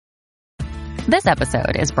This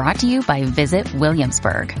episode is brought to you by Visit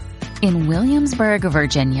Williamsburg. In Williamsburg,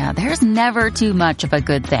 Virginia, there's never too much of a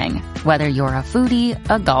good thing. Whether you're a foodie,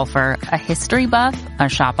 a golfer, a history buff, a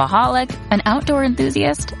shopaholic, an outdoor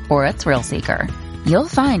enthusiast, or a thrill seeker, you'll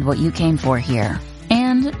find what you came for here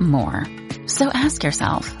and more. So ask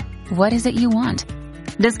yourself, what is it you want?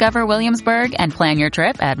 Discover Williamsburg and plan your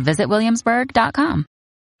trip at visitwilliamsburg.com.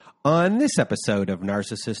 On this episode of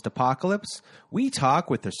Narcissist Apocalypse, we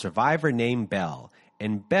talk with a survivor named Belle.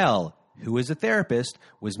 And Belle, who is a therapist,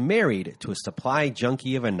 was married to a supply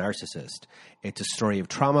junkie of a narcissist. It's a story of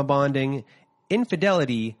trauma bonding,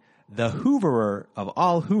 infidelity, the hooverer of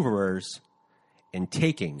all hooverers, and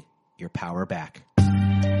taking your power back.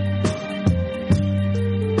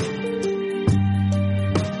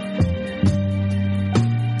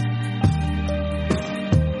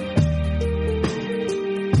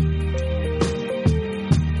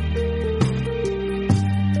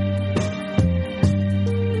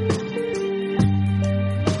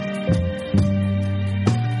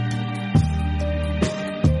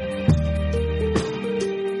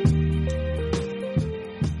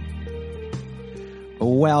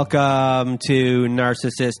 Welcome to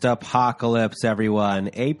Narcissist Apocalypse, everyone,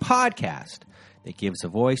 a podcast that gives a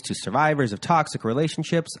voice to survivors of toxic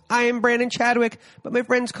relationships. I am Brandon Chadwick, but my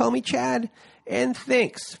friends call me Chad, and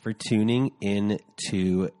thanks for tuning in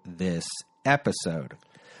to this episode.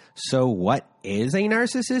 So what is a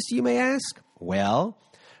narcissist, you may ask? Well,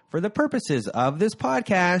 for the purposes of this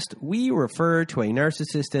podcast, we refer to a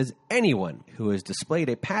narcissist as anyone who has displayed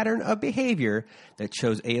a pattern of behavior that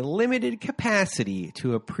shows a limited capacity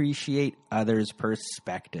to appreciate others'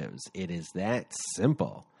 perspectives. It is that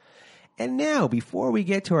simple. And now, before we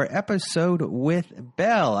get to our episode with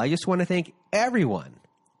Belle, I just want to thank everyone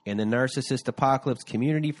in the Narcissist Apocalypse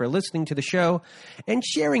community for listening to the show and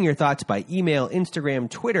sharing your thoughts by email, Instagram,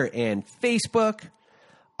 Twitter, and Facebook.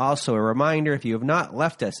 Also, a reminder, if you have not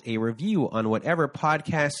left us a review on whatever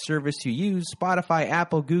podcast service you use, Spotify,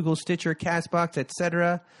 Apple, Google, Stitcher, CastBox,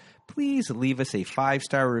 etc., please leave us a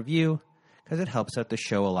 5-star review because it helps out the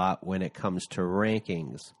show a lot when it comes to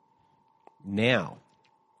rankings. Now,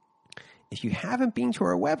 if you haven't been to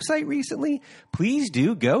our website recently, please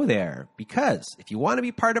do go there, because if you want to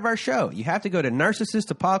be part of our show, you have to go to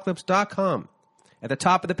narcissistapocalypse.com. At the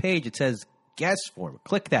top of the page, it says guest form.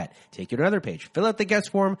 Click that. Take you to another page. Fill out the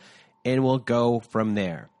guest form, and we'll go from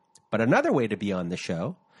there. But another way to be on the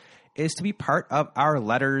show is to be part of our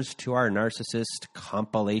Letters to Our Narcissist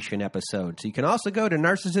compilation episode. So you can also go to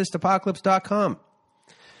narcissistapocalypse.com.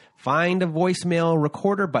 Find a voicemail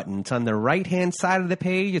recorder button. It's on the right-hand side of the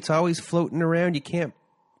page. It's always floating around. You can't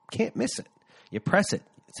miss it. You press it.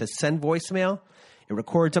 It says send voicemail. It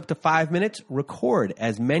records up to 5 minutes. Record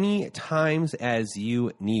as many times as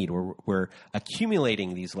you need. We're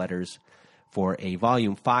accumulating these letters for a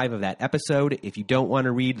volume 5 of that episode. If you don't want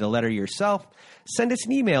to read the letter yourself, send us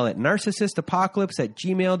an email at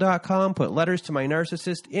narcissistapocalypse@gmail.com. Put letters to my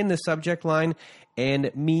narcissist in the subject line,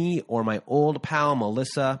 and me or my old pal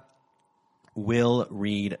Melissa will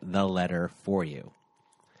read the letter for you.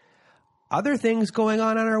 Other things going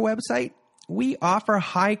on our website. We offer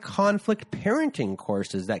high-conflict parenting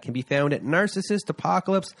courses that can be found at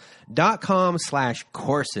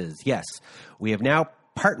narcissistapocalypse.com/courses. Yes, we have now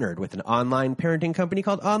partnered with an online parenting company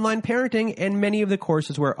called Online Parenting, and many of the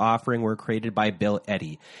courses we're offering were created by Bill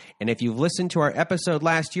Eddy. And if you've listened to our episode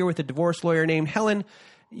last year with a divorce lawyer named Helen,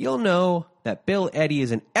 you'll know that Bill Eddy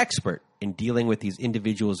is an expert in dealing with these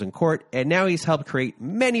individuals in court, and now he's helped create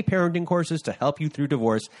many parenting courses to help you through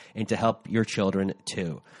divorce and to help your children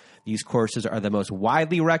too. These courses are the most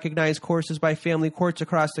widely recognized courses by family courts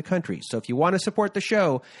across the country. So if you want to support the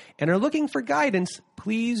show and are looking for guidance,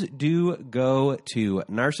 please do go to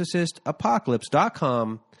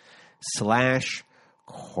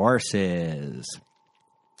narcissistapocalypse.com/courses.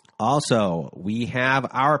 Also, we have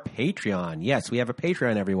our Patreon. Yes, we have a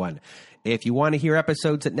Patreon, everyone. If you want to hear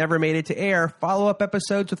episodes that never made it to air, follow-up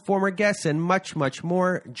episodes with former guests, and much, much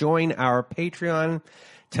more, join our Patreon.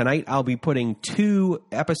 Tonight, I'll be putting 2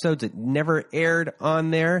 episodes that never aired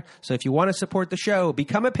on there. So if you want to support the show,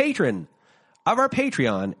 become a patron of our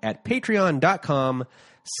Patreon at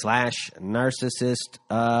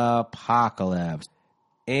patreon.com/narcissistapocalypse.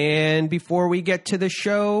 And before we get to the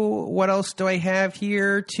show, what else do I have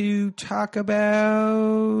here to talk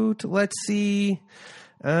about? Let's see.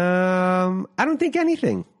 I don't think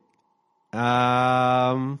anything.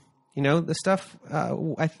 The stuff,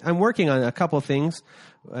 I'm working on a couple of things.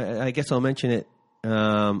 I guess I'll mention it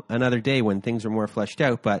another day when things are more fleshed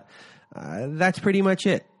out, but that's pretty much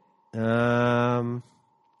it.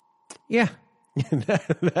 Yeah,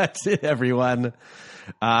 That's it, everyone.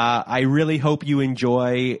 I really hope you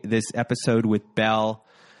enjoy this episode with Belle.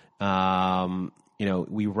 We run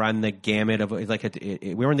the gamut of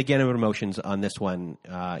emotions on this one.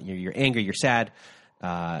 You're angry, you're sad,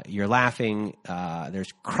 you're laughing,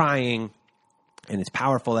 there's crying, and it's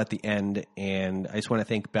powerful at the end. And I just want to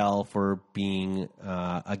thank Belle for being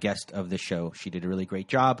a guest of the show. She did a really great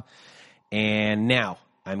job. And now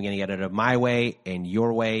I'm going to get out of my way and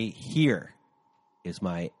your way. Here is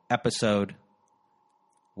my episode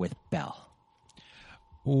with Belle.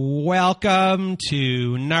 Welcome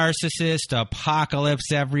to Narcissist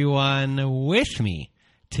Apocalypse, everyone. With me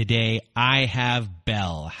today, I have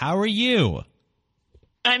Belle. How are you?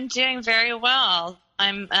 I'm doing very well.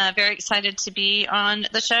 I'm very excited to be on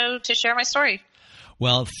the show to share my story.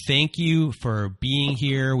 Well, thank you for being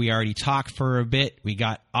here. We already talked for a bit. We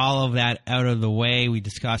got all of that out of the way. We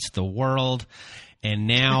discussed the world. And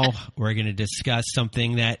now we're going to discuss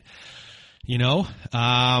something that,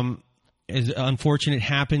 is unfortunate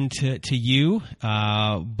happened to you.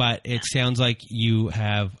 But it sounds like you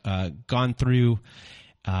have gone through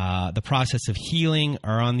the process of healing,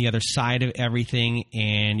 are on the other side of everything,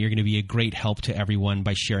 and you're going to be a great help to everyone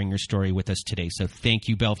by sharing your story with us today. So thank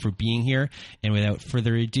you, Belle, for being here. And without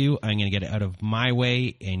further ado, I'm going to get it out of my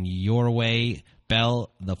way and your way.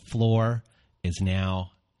 Belle, the floor is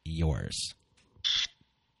now yours.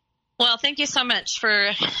 Well, thank you so much for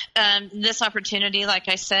this opportunity. Like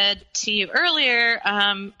I said to you earlier,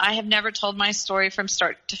 I have never told my story from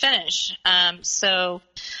start to finish. So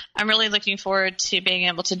I'm really looking forward to being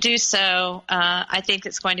able to do so. I think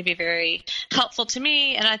it's going to be very helpful to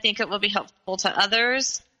me, and I think it will be helpful to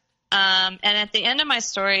others. And at the end of my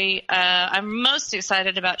story, I'm most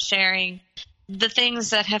excited about sharing the things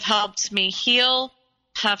that have helped me heal,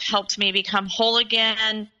 have helped me become whole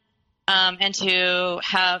again, and to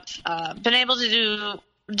have been able to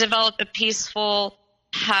develop a peaceful,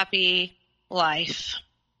 happy life.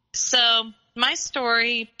 So my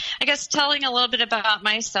story, I guess, telling a little bit about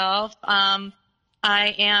myself. I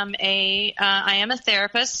am a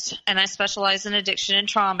therapist, and I specialize in addiction and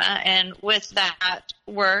trauma. And with that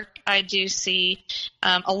work, I do see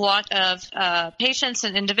a lot of patients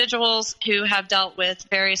and individuals who have dealt with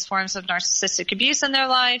various forms of narcissistic abuse in their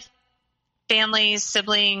life. Families,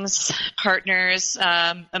 siblings, partners,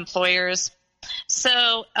 employers.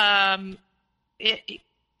 So that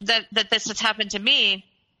this has happened to me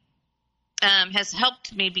has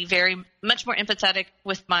helped me be very much more empathetic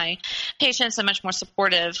with my patients and much more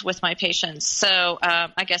supportive with my patients. So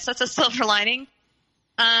I guess that's a silver lining.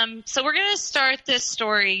 So we're going to start this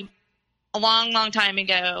story a long, long time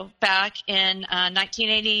ago, back in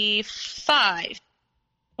 1985,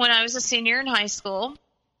 when I was a senior in high school.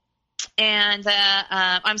 And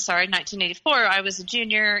 1984, I was a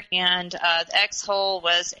junior, and the ex-hole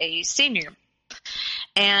was a senior.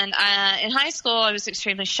 And in high school, I was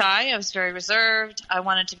extremely shy. I was very reserved. I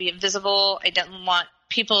wanted to be invisible. I didn't want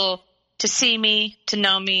people to see me, to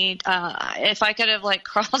know me. If I could have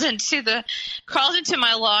crawled into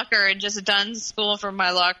my locker and just done school from my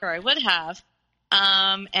locker, I would have.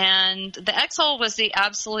 And the ex-hole was the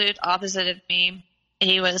absolute opposite of me.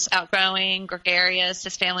 He was outgoing, gregarious.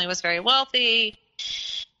 His family was very wealthy.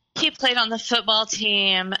 He played on the football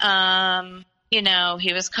team.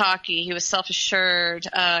 He was cocky. He was self-assured.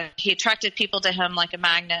 He attracted people to him like a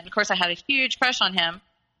magnet. And of course, I had a huge crush on him.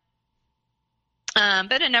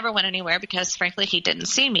 But it never went anywhere because, frankly, he didn't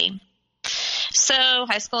see me. So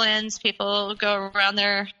high school ends. People go around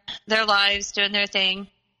their lives doing their thing.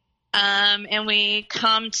 And we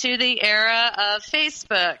come to the era of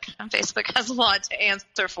Facebook. And Facebook has a lot to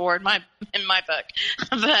answer for in my book.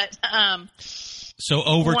 But so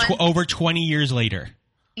over 20 years later.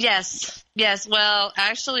 Yes. Well,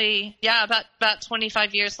 actually, yeah, about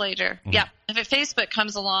 25 years later. Mm-hmm. Yeah, if Facebook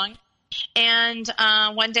comes along, and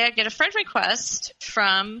one day I get a friend request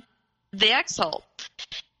from the ex-hole,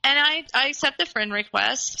 and I accept the friend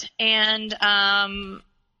request, and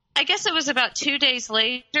I guess it was about 2 days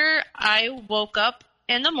later, I woke up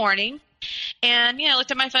in the morning and,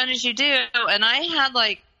 looked at my phone as you do. And I had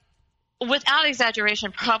without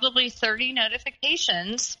exaggeration, probably 30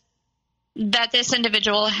 notifications that this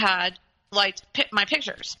individual had liked my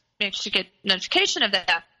pictures. You should get notification of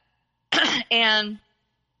that. And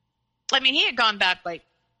I mean, he had gone back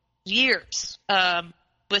years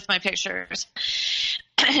with my pictures.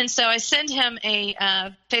 And so I sent him a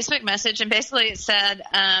Facebook message, and basically it said,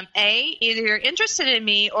 A, either you're interested in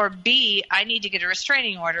me, or B, I need to get a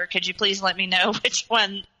restraining order. Could you please let me know which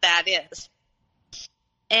one that is?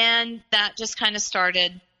 And that just kind of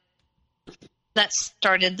started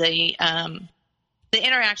the the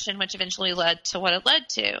interaction, which eventually led to what it led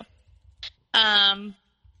to.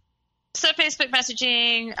 So Facebook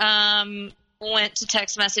messaging, went to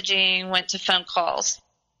text messaging, went to phone calls.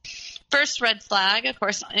 First red flag, of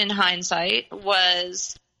course, in hindsight,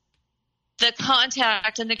 was the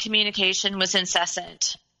contact and the communication was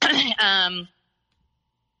incessant. I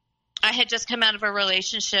had just come out of a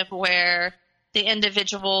relationship where the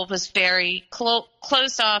individual was very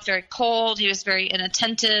closed off, very cold. He was very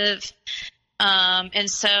inattentive. And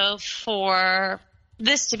so for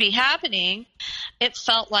this to be happening, it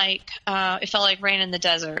felt like rain in the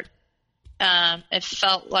desert. It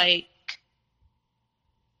felt like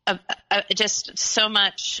just so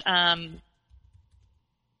much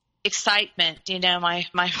excitement. You know,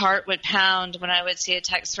 my heart would pound when I would see a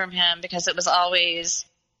text from him, because it was always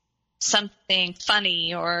something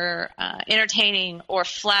funny or entertaining or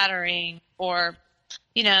flattering, or,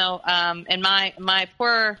 you know, and my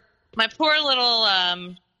poor little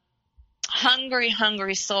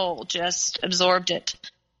hungry soul just absorbed it,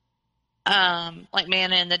 like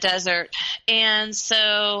manna in the desert. And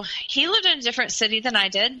so he lived in a different city than I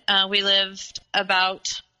did. We lived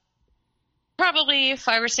about probably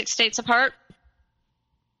 5 or 6 states apart.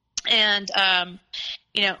 And,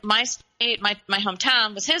 you know, my state, my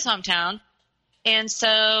hometown was his hometown. And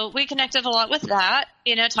so we connected a lot with that,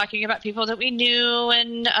 you know, talking about people that we knew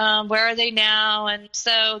and where are they now. And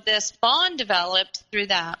so this bond developed through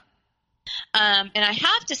that. And I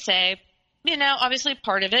have to say, you know, obviously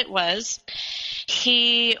part of it was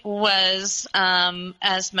he was,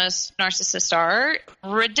 as most narcissists are,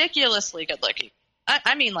 ridiculously good looking.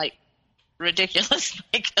 I mean, like,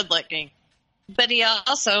 ridiculously good looking. But he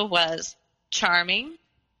also was charming,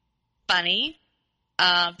 funny,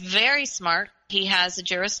 very smart. He has a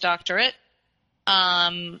Juris Doctorate.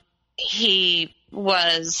 He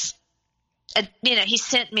was, you know, he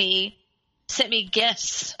sent me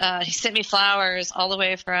gifts. He sent me flowers all the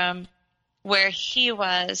way from where he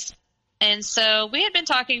was. And so we had been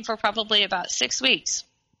talking for probably about 6 weeks.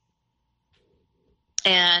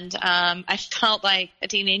 And I felt like a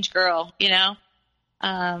teenage girl, you know.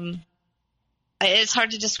 It's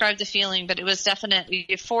hard to describe the feeling, but it was definite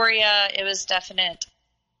euphoria. It was definite.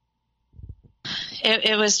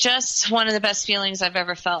 It was just one of the best feelings I've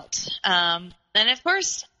ever felt. And of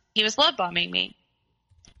course, he was love bombing me.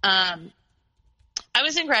 I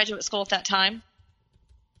was in graduate school at that time,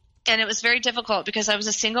 and it was very difficult because I was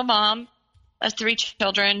a single mom of 3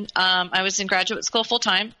 children. I was in graduate school full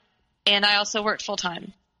time, and I also worked full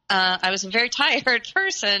time. I was a very tired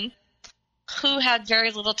person who had very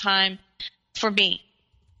little time for me.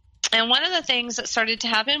 And one of the things that started to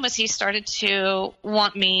happen was he started to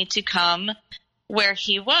want me to come where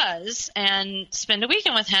he was and spend a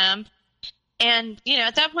weekend with him. And, you know,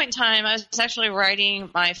 at that point in time, I was actually writing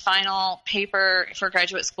my final paper for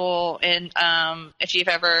graduate school. And if you've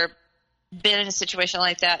ever been in a situation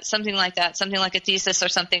like that, something like a thesis or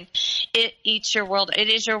something, it eats your world. It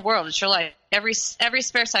is your world. It's your life. Every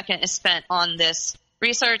spare second is spent on this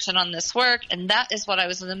research and on this work, and that is what I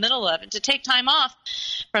was in the middle of. And to take time off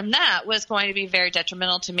from that was going to be very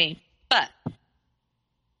detrimental to me. But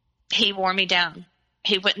he wore me down.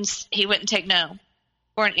 He wouldn't take no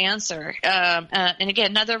for an answer. And again,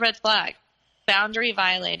 another red flag: boundary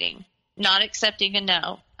violating, not accepting a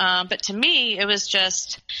no. But to me, it was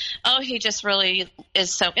just, he just really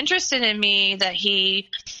is so interested in me that he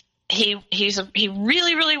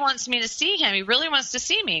really, really wants me to see him. He really wants to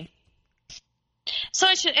see me. So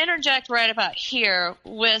I should interject right about here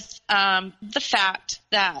with the fact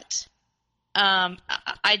that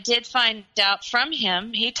I did find out from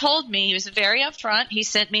him. He told me, he was very upfront. He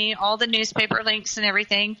sent me all the newspaper links and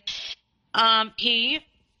everything. He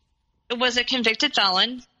was a convicted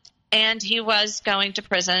felon, and he was going to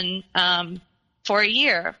prison for a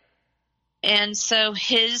year. And so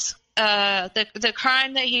his the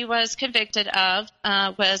crime that he was convicted of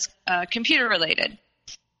was computer related.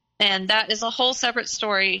 And that is a whole separate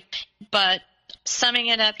story, but summing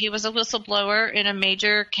it up, he was a whistleblower in a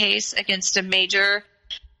major case against a major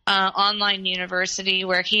online university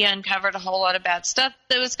where he uncovered a whole lot of bad stuff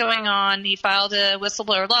that was going on. He filed a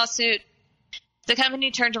whistleblower lawsuit. The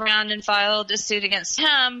company turned around and filed a suit against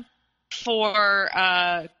him for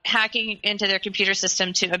hacking into their computer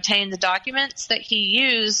system to obtain the documents that he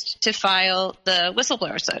used to file the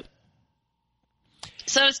whistleblower suit.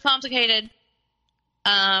 So it's complicated.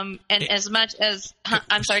 And as much as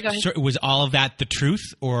I'm sorry, go ahead. So was all of that the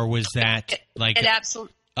truth, or was that it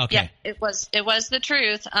absolutely? Okay. Yeah, it was the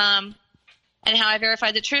truth. And how I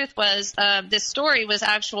verified the truth was this story was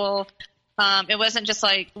actual. It wasn't just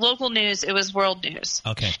like local news; it was world news.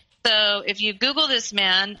 Okay. So if you Google this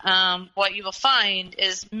man, what you will find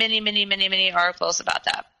is many articles about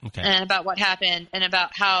that, and about what happened, and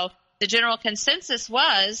about how the general consensus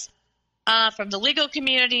was from the legal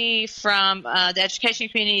community, from the education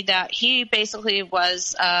community, that he basically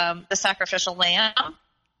was the sacrificial lamb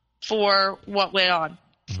for what went on.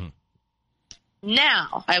 Mm-hmm.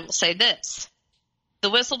 Now, I will say this. The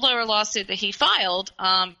whistleblower lawsuit that he filed,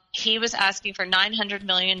 he was asking for $900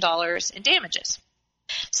 million in damages.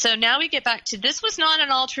 So now we get back to, this was not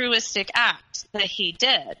an altruistic act that he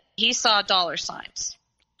did. He saw dollar signs.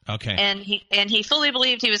 Okay. And he fully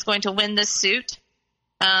believed he was going to win this suit.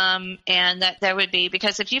 And that there would be,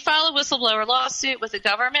 because if you file a whistleblower lawsuit with the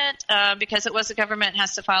government, because it was the government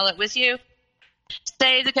has to file it with you,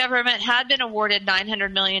 say the government had been awarded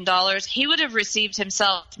 $900 million, he would have received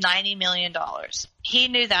himself $90 million. He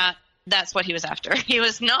knew that. That's what he was after. He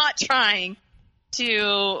was not trying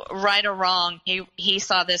to right or wrong. He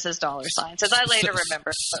saw this as dollar signs, as I later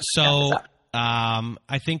remember. So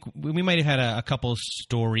I think we might have had a couple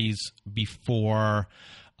stories before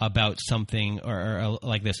about something or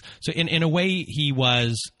like this. So in a way, he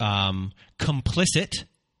was complicit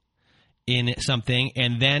in something,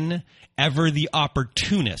 and then ever the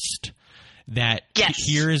opportunist that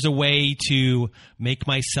here is a way to make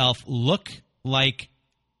myself look like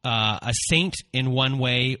a saint in one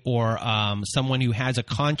way, or someone who has a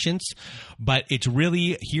conscience, but it's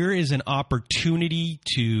really, here is an opportunity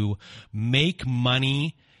to make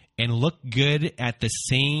money and look good at the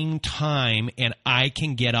same time, and I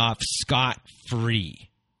can get off scot-free,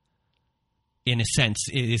 in a sense,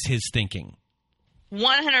 is his thinking.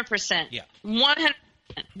 100%. Yeah. 100%.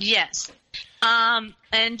 Yes.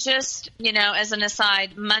 And just, as an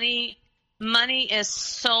aside, money is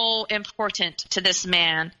so important to this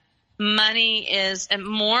man. Money is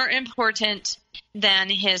more important than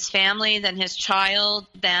his family, than his child,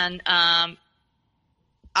 than I'm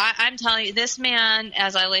telling you, this man,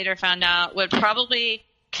 as I later found out, would probably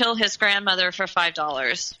kill his grandmother for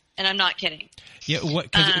 $5. And I'm not kidding. Yeah,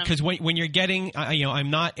 because when you're getting, I'm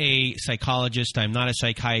not a psychologist, I'm not a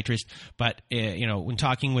psychiatrist, but when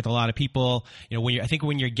talking with a lot of people, I think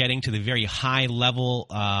when you're getting to the very high level,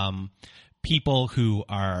 people who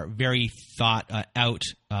are very thought out,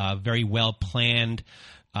 very well planned,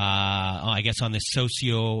 I guess on the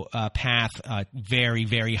sociopath, very,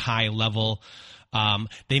 very high level.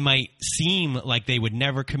 They might seem like they would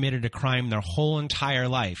never committed a crime their whole entire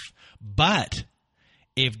life, but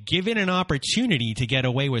if given an opportunity to get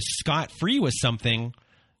away with scot-free with something,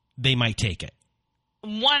 they might take it.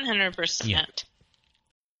 100%. Yeah.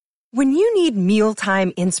 When you need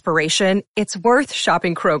mealtime inspiration, it's worth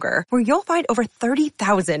shopping Kroger, where you'll find over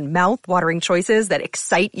 30,000 mouth-watering choices that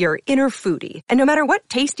excite your inner foodie. And no matter what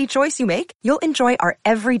tasty choice you make, you'll enjoy our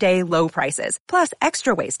everyday low prices, plus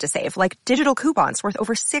extra ways to save, like digital coupons worth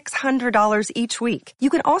over $600 each week. You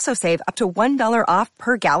can also save up to $1 off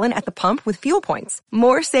per gallon at the pump with fuel points.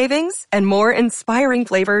 More savings and more inspiring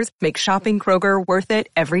flavors make shopping Kroger worth it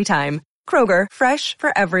every time. Kroger, fresh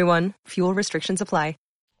for everyone. Fuel restrictions apply.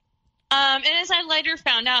 And as I later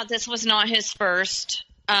found out, this was not his first,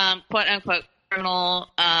 quote-unquote, criminal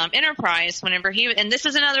enterprise. And this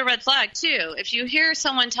is another red flag, too. If you hear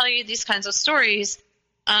someone tell you these kinds of stories,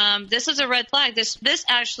 this is a red flag. This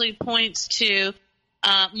actually points to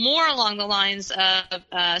more along the lines of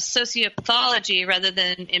sociopathology rather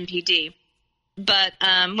than MPD. But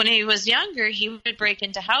when he was younger, he would break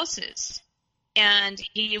into houses. And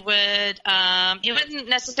he wouldn't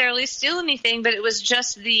necessarily steal anything, but it was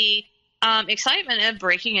just the excitement of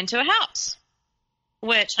breaking into a house,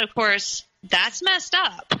 which, of course, that's messed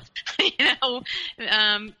up.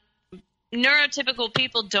 Neurotypical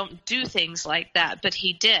people don't do things like that, but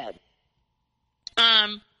he did.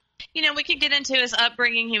 We could get into his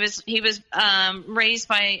upbringing. He was raised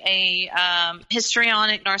by a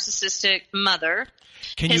histrionic, narcissistic mother.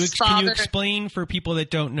 Can you explain for people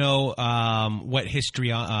that don't know what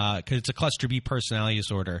histrionic, because it's a cluster B personality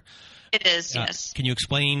disorder. It is, yes. Can you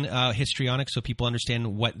explain histrionic so people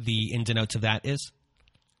understand what the ins and outs of that is?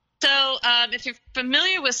 So if you're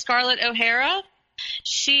familiar with Scarlett O'Hara,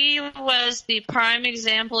 she was the prime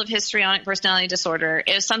example of histrionic personality disorder.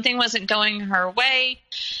 If something wasn't going her way,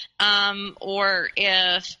 or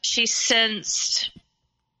if she sensed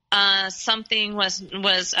something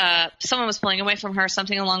someone was pulling away from her,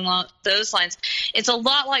 something along those lines. It's a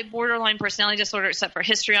lot like borderline personality disorder, except for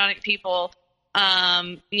histrionic people.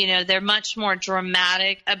 They're much more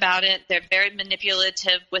dramatic about it. They're very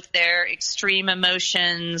manipulative with their extreme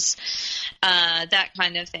emotions, that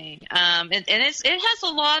kind of thing. And it has a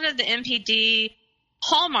lot of the MPD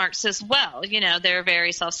hallmarks as well. They're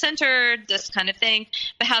very self-centered, this kind of thing.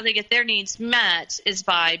 But how they get their needs met is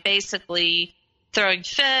by basically throwing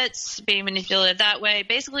fits, being manipulated that way.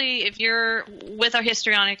 Basically, if you're with a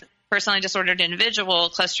histrionic personality disordered individual,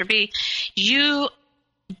 cluster B, you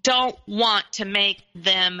don't want to make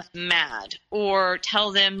them mad or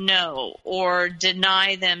tell them no or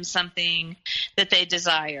deny them something that they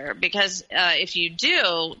desire, because if you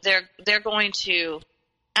do, they're going to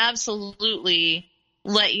absolutely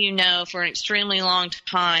let you know for an extremely long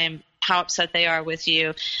time how upset they are with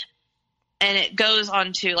you, and it goes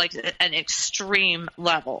on to like an extreme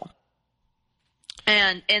level,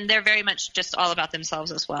 and they're very much just all about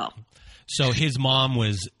themselves as well. So his mom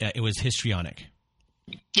was histrionic.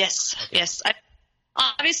 Yes. Okay. Yes.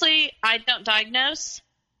 Obviously, I don't diagnose,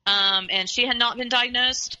 and she had not been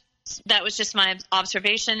diagnosed. That was just my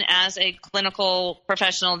observation as a clinical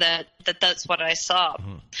professional that's what I saw.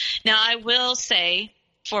 Mm-hmm. Now, I will say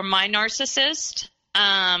for my narcissist,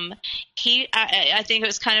 I think it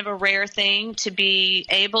was kind of a rare thing to be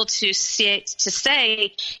able to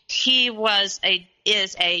say he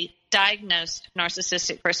is a diagnosed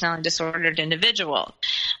narcissistic personality disordered individual.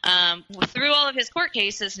 Through all of his court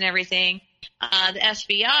cases and everything, the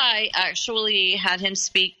FBI actually had him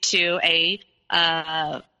speak to a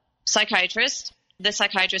psychiatrist. The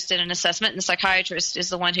psychiatrist did an assessment, and the psychiatrist is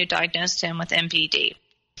the one who diagnosed him with MPD.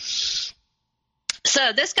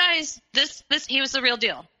 So this guy's he was the real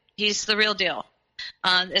deal. He's the real deal.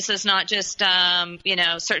 This is not just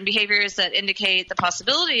certain behaviors that indicate the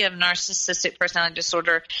possibility of narcissistic personality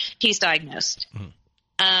disorder. He's diagnosed.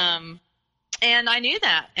 Mm-hmm. And I knew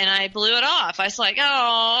that, and I blew it off. I was like,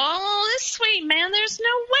 oh, this sweet man, there's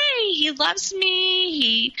no way. He loves me.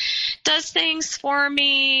 He does things for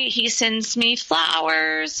me. He sends me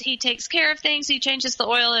flowers. He takes care of things. He changes the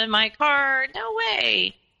oil in my car. No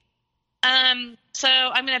way. So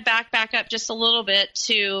I'm going to back up just a little bit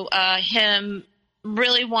to him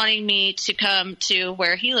really wanting me to come to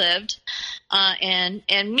where he lived and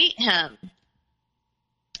meet him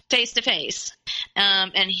face to face.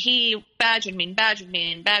 And he badgered me. And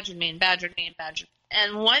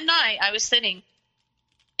one night I was sitting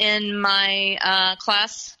in my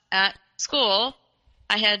class at school.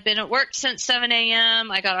 I had been at work since 7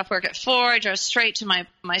 a.m. I got off work at 4. I drove straight to my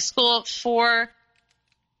school at 4.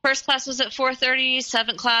 First class was at 4:30.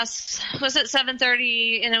 Seventh class was at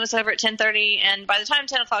 7:30, and it was over at 10:30. And by the time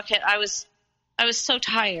 10 o'clock hit, I was so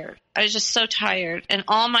tired. I was just so tired, and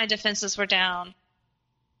all my defenses were down,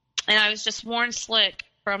 and I was just worn slick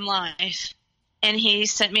from life. And he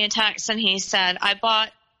sent me a text, and he said, "I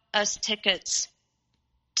bought us tickets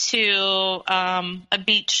to a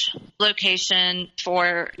beach location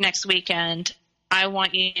for next weekend. I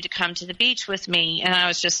want you to come to the beach with me." And I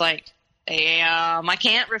was just like, I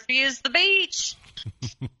can't refuse the beach.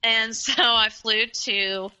 And so I flew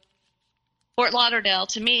to Fort Lauderdale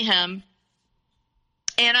to meet him.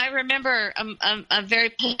 And I remember a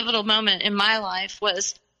very pivotal moment in my life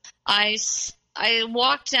was I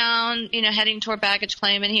walked down, heading toward baggage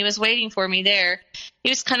claim, and he was waiting for me there.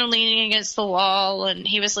 He was kind of leaning against the wall, and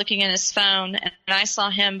he was looking at his phone, and I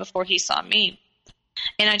saw him before he saw me.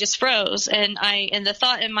 And I just froze, and the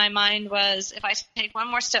thought in my mind was, if I take one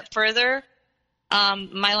more step further,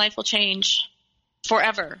 my life will change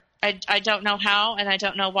forever. I don't know how, and I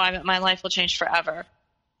don't know why, but my life will change forever.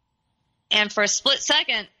 And for a split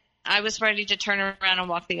second, I was ready to turn around and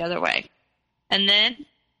walk the other way. And then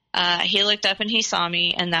he looked up and he saw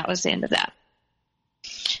me, and that was the end of that.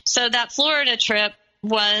 So that Florida trip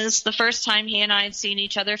was the first time he and I had seen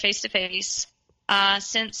each other face to face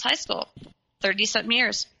since high school. 30-something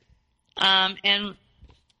years. And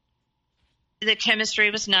the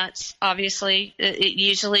chemistry was nuts, obviously. It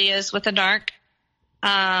usually is with a narc.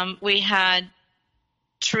 We had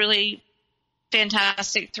truly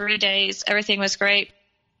fantastic 3 days. Everything was great.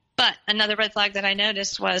 But another red flag that I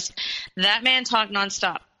noticed was that man talked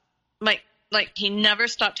nonstop. Like he never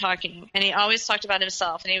stopped talking. And he always talked about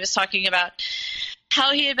himself. And he was talking about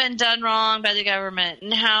how he had been done wrong by the government,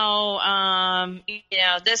 and how,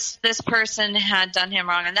 this person had done him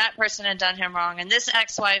wrong, and that person had done him wrong, and this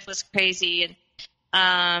ex-wife was crazy,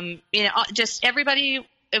 and, just everybody,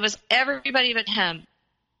 it was everybody but him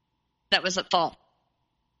that was at fault.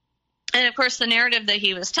 And of course, the narrative that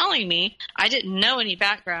he was telling me, I didn't know any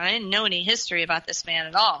background. I didn't know any history about this man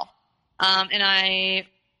at all. And I,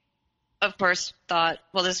 of course, thought,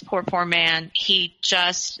 well, this poor man, he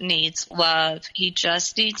just needs love. He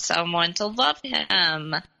just needs someone to love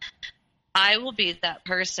him. I will be that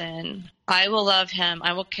person. I will love him.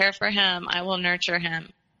 I will care for him. I will nurture him.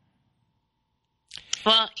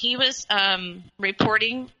 Well, he was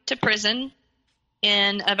reporting to prison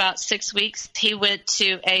in about 6 weeks, he went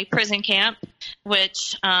to a prison camp,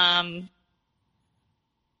 which,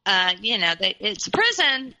 it's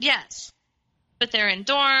prison, yes, but they're in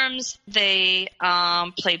dorms. They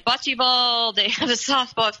play bocce ball. They have a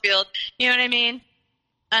softball field. You know what I mean?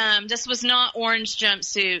 This was not orange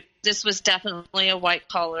jumpsuit. This was definitely a white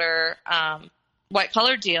collar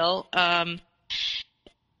deal.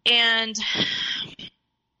 And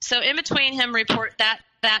so in between him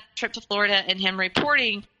that trip to Florida and him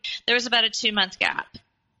reporting, there was about a 2-month gap.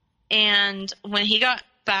 And when he got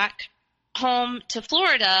back home to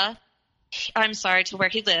Florida, to where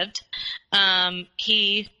he lived,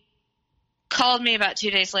 he called me about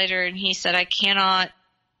 2 days later and he said, I cannot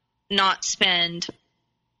not spend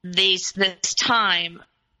this time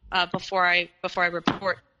before I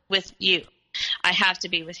report with you. I have to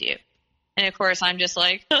be with you. And of course I'm just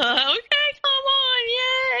like, okay, come on,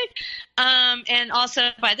 yay. And also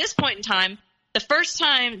by this point in time, the first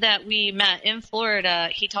time that we met in Florida,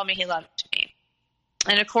 he told me he loved me.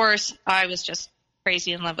 And of course I was just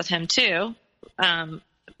crazy in love with him too.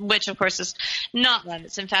 Which of course is not love,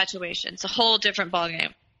 it's infatuation. It's a whole different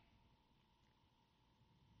ballgame.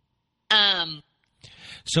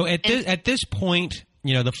 So at this point,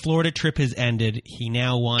 the Florida trip has ended. He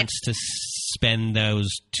now wants to spend those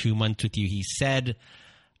 2 months with you. He said,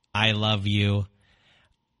 I love you.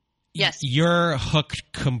 Yes. You're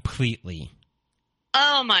hooked completely.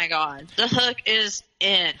 Oh my God. The hook is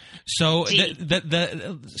in. So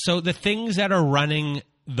the things that are running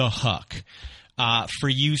the hook, for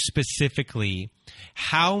you specifically,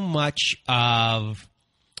 how much of,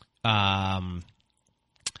 I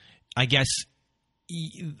guess,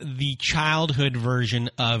 the childhood version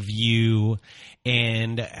of you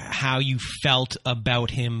and how you felt about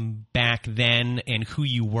him back then and who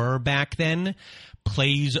you were back then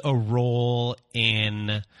plays a role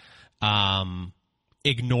in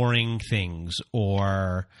ignoring things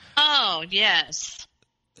or... Oh, yes.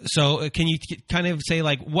 So can you kind of say,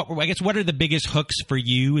 like, what are the biggest hooks for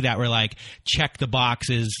you that were like, check the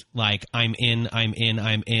boxes, like, I'm in,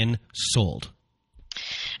 sold?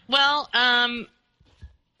 Well,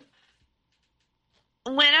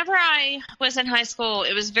 whenever I was in high school,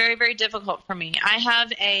 it was very, very difficult for me. I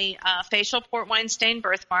have a facial port wine stain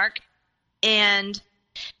birthmark, and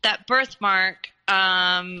that birthmark,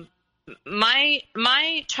 my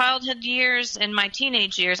childhood years and my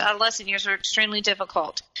teenage years, adolescent years, were extremely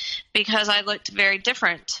difficult because I looked very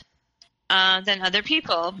different than other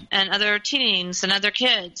people and other teens and other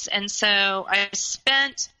kids. And so I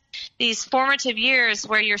spent these formative years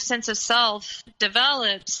where your sense of self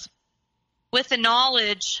develops with the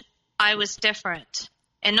knowledge I was different,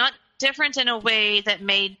 and not different in a way that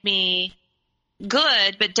made me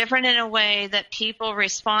good, but different in a way that people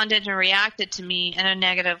responded and reacted to me in a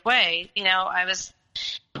negative way. I was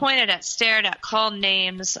pointed at, stared at, called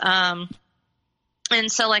names. And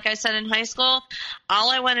so, like I said, in high school, all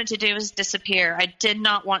I wanted to do was disappear. I did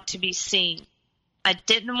not want to be seen. I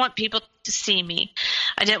didn't want people to see me.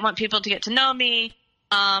 I didn't want people to get to know me.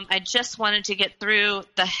 I just wanted to get through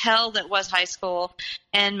the hell that was high school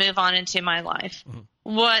and move on into my life. Mm-hmm.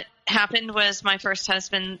 What happened was my first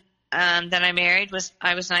husband that I married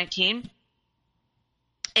I was 19.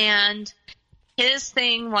 And his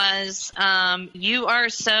thing was, you are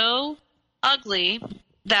so ugly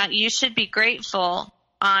that you should be grateful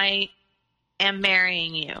I am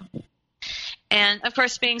marrying you. And of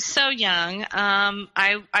course, being so young,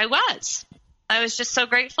 I was just so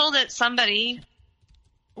grateful that somebody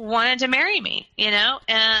wanted to marry me,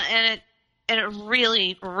 and it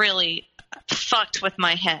really, really fucked with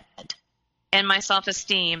my head and my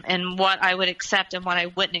self-esteem and what I would accept and what I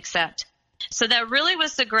wouldn't accept. So that really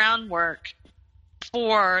was the groundwork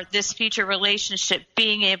for this future relationship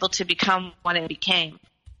being able to become what it became.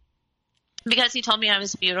 Because he told me I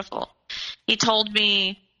was beautiful. He told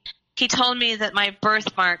me that my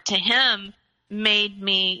birthmark to him made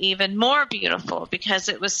me even more beautiful because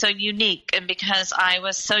it was so unique, and because I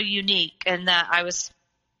was so unique, and that I was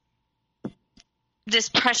this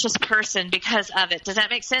precious person because of it. Does that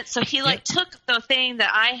make sense? So he took the thing that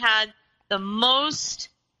I had the most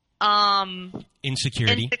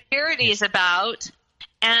insecurities about,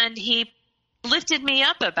 and he lifted me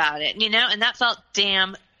up about it, and that felt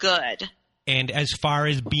damn good. And as far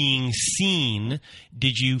as being seen,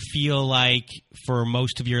 did you feel like for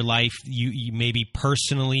most of your life, you maybe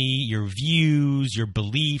personally, your views, your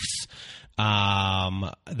beliefs,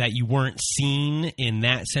 that you weren't seen in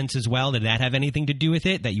that sense as well? Did that have anything to do with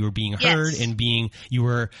it? That you were being heard? Yes. And you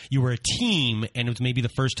were a team, and it was maybe the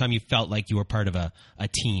first time you felt like you were part of a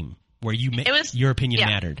team where your opinion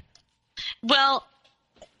mattered. Well,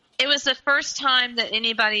 it was the first time that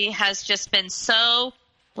anybody has just been so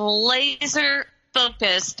laser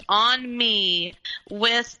focused on me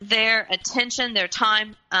with their attention, their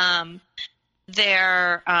time,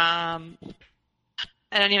 their I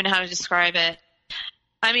don't even know how to describe it.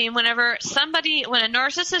 I mean, when a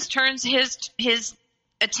narcissist turns his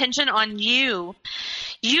attention on you,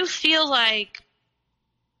 you feel like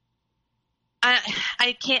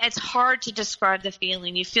I can't. It's hard to describe the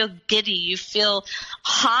feeling. You feel giddy. You feel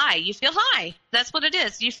high. That's what it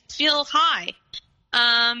is. You feel high.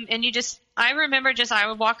 And I remember I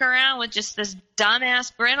would walk around with just this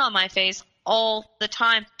dumbass grin on my face all the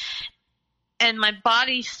time. And my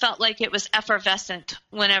body felt like it was effervescent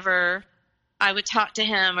whenever I would talk to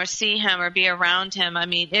him or see him or be around him. I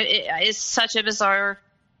mean, it is such a bizarre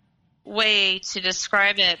way to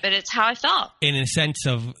describe it, but it's how I felt. In a sense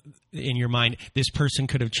of, in your mind, this person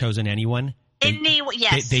could have chosen anyone.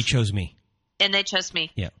 Yes. They chose me. And they chose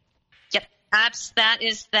me. Yeah. Yep.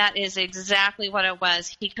 That is exactly what it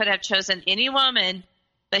was. He could have chosen any woman,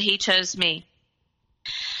 but he chose me.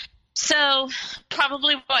 So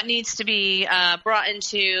probably what needs to be brought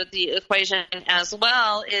into the equation as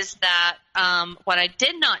well is that what I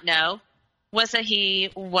did not know was that he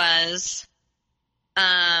was,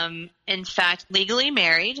 in fact, legally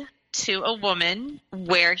married to a woman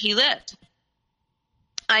where he lived.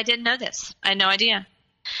 I didn't know this. I had no idea.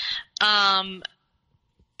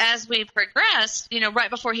 As we progressed, right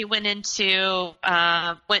before he went to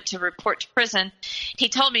report to prison, he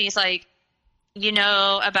told me, he's like,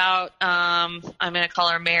 about, I'm going to call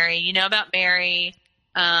her Mary, about Mary.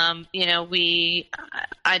 I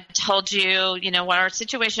told you, what our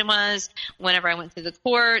situation was whenever I went through the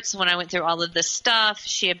courts, when I went through all of this stuff.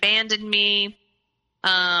 She abandoned me.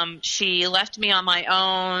 She left me on my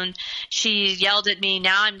own. She yelled at me.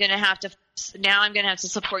 Now I'm going to have to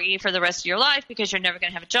support you for the rest of your life because you're never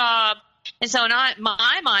going to have a job. And so in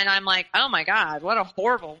my mind, I'm like, oh my God, what a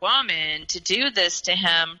horrible woman to do this to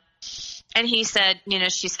him. And he said,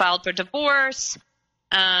 she's filed for divorce.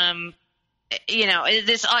 It's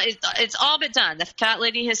all but done. The fat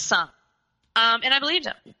lady has sunk. And I believed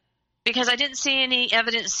him because I didn't see any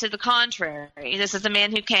evidence to the contrary. This is a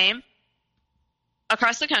man who came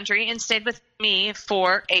across the country and stayed with me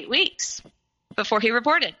for 8 weeks before he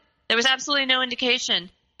reported. There was absolutely no indication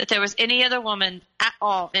that there was any other woman at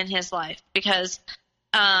all in his life because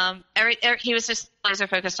he was just laser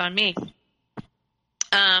focused on me.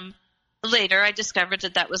 Later, I discovered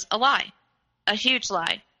that was a lie, a huge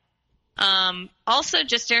lie. Also,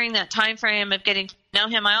 just during that time frame of getting to know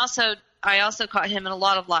him, I also caught him in a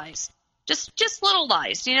lot of lies, just little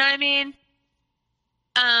lies. You know what I mean?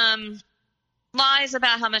 Lies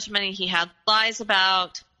about how much money he had, lies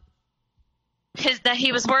about that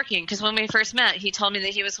he was working. Because when we first met, he told me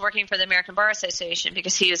that he was working for the American Bar Association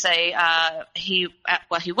because he was he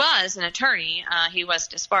was an attorney. He was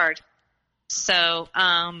disbarred. So,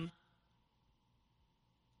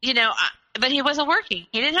 but he wasn't working.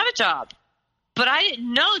 He didn't have a job. But I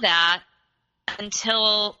didn't know that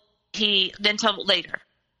until later.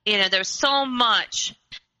 There was so much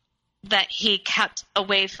that he kept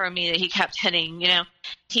away from me, that he kept hitting.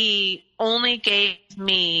 He only gave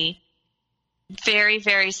me very,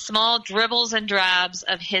 very small dribbles and drabs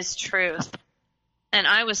of his truth. And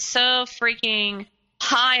I was so freaking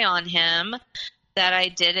high on him that I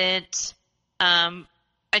just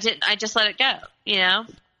let it go,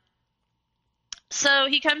 So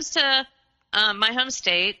he comes to my home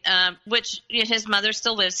state, which his mother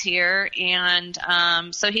still lives here, and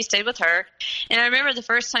so he stayed with her. And I remember the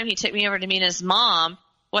first time he took me over to meet his mom,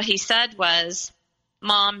 what he said was,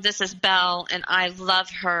 "Mom, this is Belle, and I love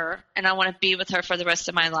her, and I want to be with her for the rest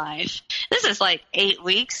of my life." This is like 8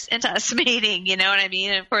 weeks into us meeting, you know what I mean?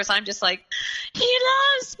 And of course, I'm just like, he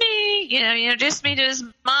loves me. He introduced me to his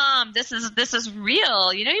mom. This is real.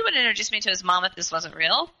 He wouldn't introduce me to his mom if this wasn't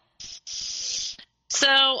real.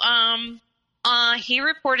 So he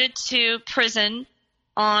reported to prison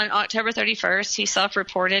on October 31st. He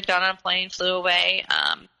self-reported, got on a plane, flew away.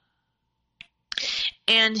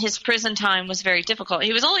 And his prison time was very difficult.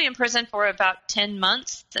 He was only in prison for about 10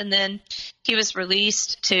 months, and then he was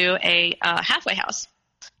released to a halfway house.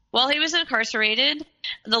 While he was incarcerated,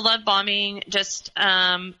 the love bombing just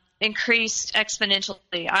increased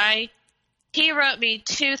exponentially. He wrote me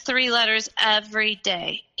 2-3 letters every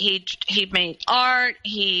day. He made art.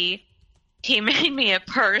 He made me a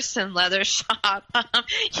purse and leather shop.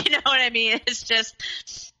 You know what I mean? It's just,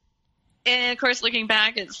 and of course, looking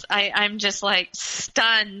back, I'm just like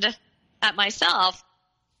stunned at myself.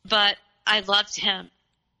 But I loved him,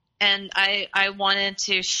 and I wanted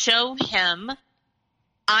to show him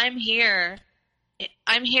I'm here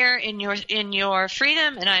I'm here in your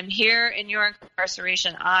freedom, and I'm here in your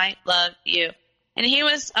incarceration. I love you. And he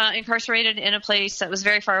was incarcerated in a place that was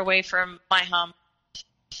very far away from my home.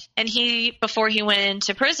 And before he went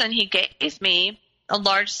into prison, he gave me a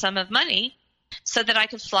large sum of money so that I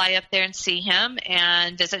could fly up there and see him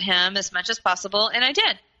and visit him as much as possible. And I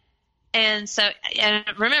did. And so, and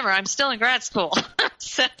remember, I'm still in grad school.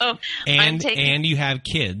 So and you have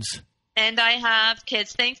kids. And I have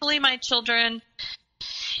kids. Thankfully, my children,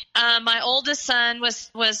 my oldest son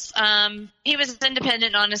he was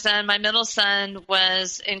independent on his own. My middle son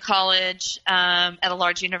was in college at a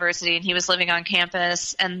large university, and he was living on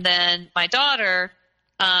campus. And then my daughter,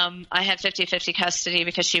 I had 50-50 custody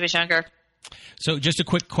because she was younger. So just a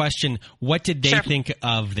quick question. What did they think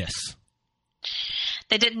of this?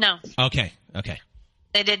 They didn't know. Okay.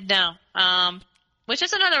 They didn't know. Which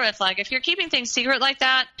is another red flag. If you're keeping things secret like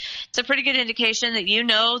that, it's a pretty good indication that you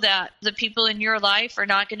know that the people in your life are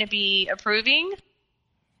not going to be approving.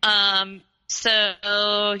 So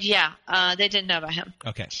they didn't know about him.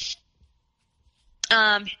 Okay.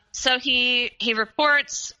 So he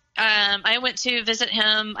reports. I went to visit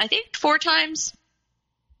him, I think 4 times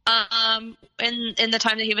in the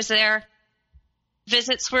time that he was there.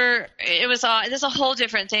 Visits there's a whole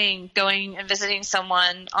different thing going and visiting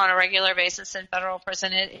someone on a regular basis in federal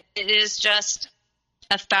prison. It is just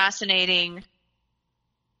a fascinating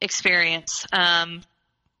experience.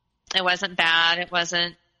 It wasn't bad. It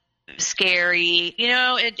wasn't scary.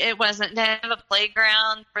 It wasn't. They have a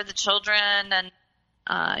playground for the children, and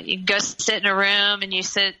you can go sit in a room and you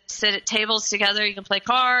sit at tables together. You can play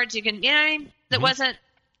cards. You can, It wasn't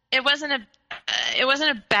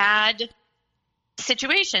a bad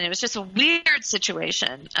situation. It was just a weird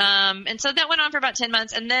situation. And so that went on for about 10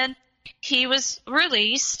 months, and then he was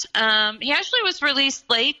released. He actually was released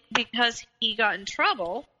late because he got in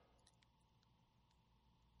trouble.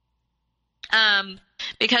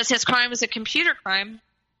 Because his crime was a computer crime.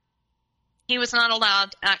 He was not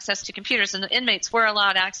allowed access to computers, and the inmates were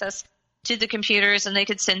allowed access to the computers, and they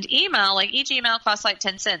could send email. Like, each email cost like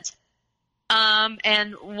 10 cents.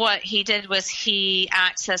 And what he did was he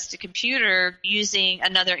accessed a computer using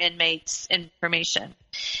another inmate's information.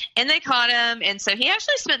 And they caught him, and so he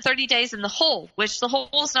actually spent 30 days in the hole, which the hole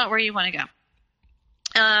is not where you want to go.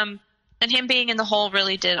 And him being in the hole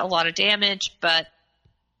really did a lot of damage, but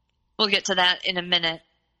we'll get to that in a minute.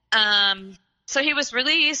 So he was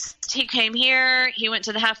released. He came here. He went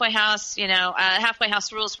to the halfway house. Halfway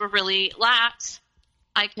house rules were really lax.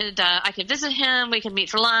 I could visit him. We could meet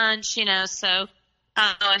for lunch, so,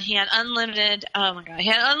 and he had unlimited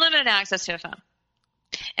access to a phone.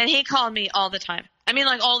 And he called me all the time. I mean,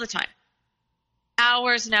 like, all the time.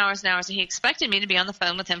 Hours and hours and hours. And he expected me to be on the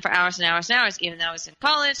phone with him for hours and hours and hours, even though I was in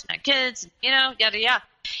college, and had kids, yada, yada.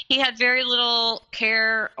 He had very little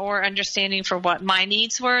care or understanding for what my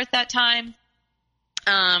needs were at that time.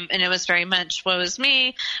 And it was very much, woe is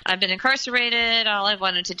me. I've been incarcerated. All I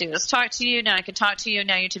wanted to do was talk to you. Now I can talk to you.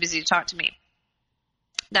 Now you're too busy to talk to me.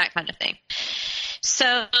 That kind of thing.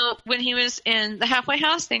 So when he was in the halfway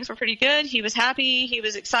house, things were pretty good. He was happy. He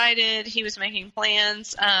was excited. He was making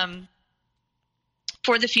plans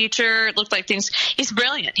for the future. It looked like he's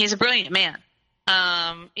brilliant. He's a brilliant man.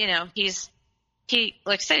 He,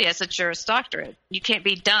 like I said, he has a Juris Doctorate. You can't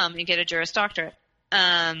be dumb and get a Juris Doctorate.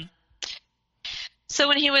 So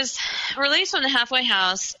when he was released from the halfway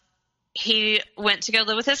house, he went to go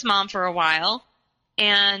live with his mom for a while.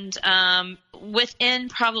 And within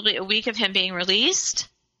probably a week of him being released,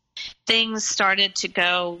 things started to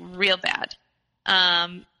go real bad.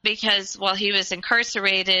 Because while he was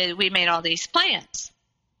incarcerated, we made all these plans.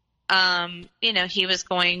 He was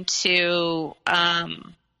going to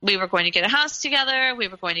we were going to get a house together. We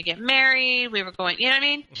were going to get married. We were going, you know what I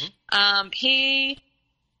mean? Mm-hmm.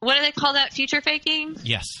 What do they call that? Future faking?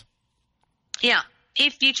 Yes. Yeah. He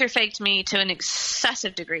future faked me to an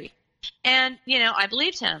excessive degree. And, I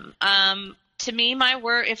believed him. To me, my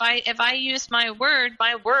word, if I use my word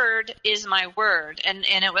is my word. And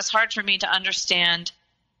it was hard for me to understand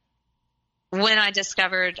when I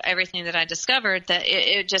discovered everything that I discovered, that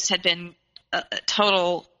it just had been a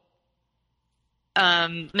total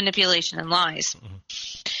manipulation and lies. Mm-hmm.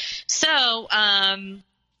 So,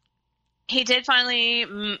 he did finally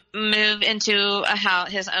move into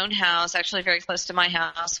his own house, actually very close to my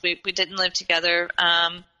house. We didn't live together.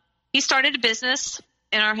 He started a business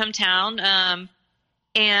in our hometown,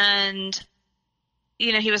 and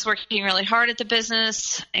he was working really hard at the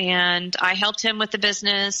business, and I helped him with the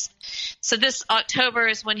business. So this October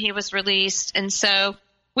is when he was released, and so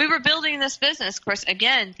we were building this business. Of course,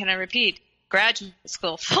 again, can I repeat? Graduate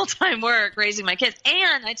school, full-time work, raising my kids,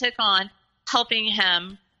 and I took on helping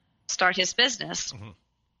him start his business.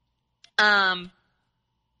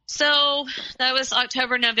 So that was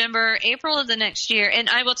October, November, April of the next year. And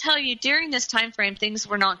I will tell you, during this time frame, things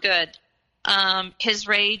were not good. His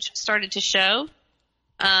rage started to show.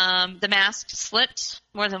 The mask slipped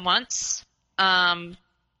more than once. And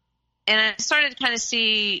I started to kind of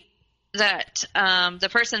see that the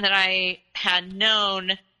person that I had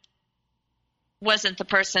known wasn't the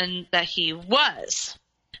person that he was.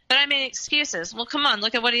 But I made excuses. Well, come on,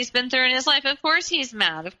 look at what he's been through in his life. Of course he's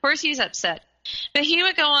mad. Of course he's upset. But he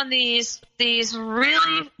would go on these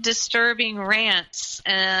really disturbing rants,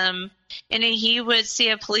 and he would see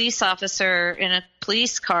a police officer in a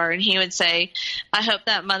police car, and he would say, "I hope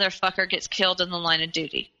that motherfucker gets killed in the line of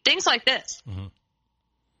duty." Things like this.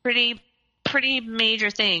 Pretty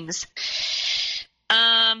major things.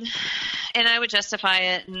 And I would justify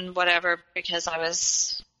it and whatever because I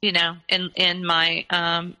was, in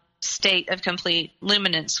my state of complete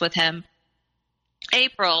luminance with him.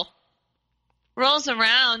 April rolls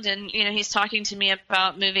around and, he's talking to me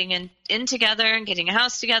about moving in together and getting a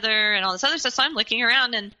house together and all this other stuff. So I'm looking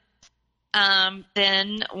around and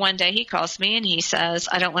then one day he calls me and he says,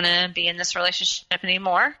 "I don't want to be in this relationship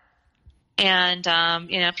anymore. And,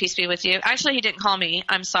 peace be with you." Actually, he didn't call me.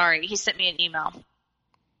 I'm sorry. He sent me an email.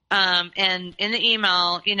 And in the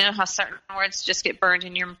email, how certain words just get burned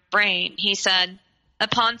in your brain. He said,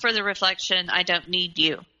 "Upon further reflection, I don't need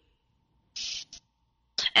you."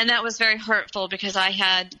 And that was very hurtful because I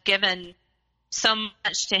had given so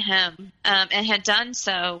much to him and had done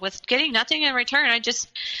so with getting nothing in return. I just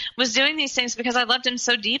was doing these things because I loved him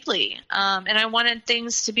so deeply. And I wanted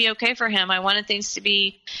things to be okay for him. I wanted things to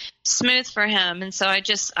be smooth for him. And so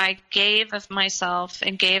I gave of myself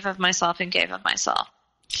and gave of myself and gave of myself.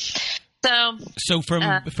 So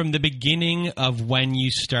from the beginning of when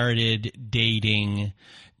you started dating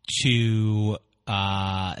to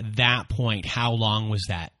that point, how long was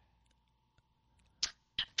that?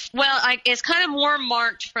 Well, it's kind of more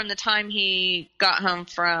marked from the time he got home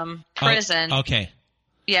from prison. Okay.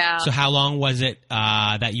 Yeah. So how long was it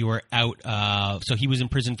that you were out? So he was in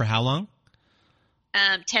prison for how long?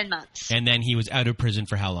 10 months. And then he was out of prison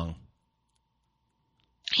for how long?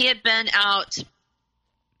 He had been out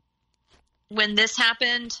when this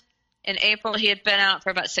happened in April. He had been out for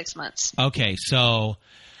about 6 months. Okay. So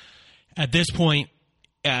at this point,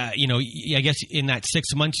 I guess in that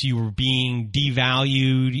 6 months you were being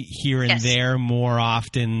devalued here and there more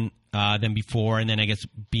often than before, and then I guess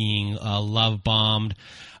being love bombed.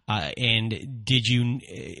 And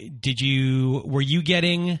were you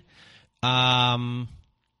getting?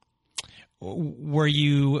 Were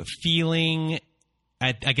you feeling?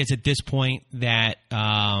 I guess at this point that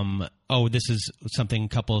this is something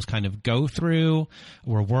couples kind of go through.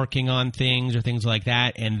 We're working on things or things like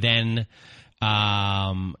that, and then.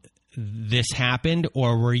 This happened,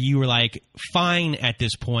 or were you like fine at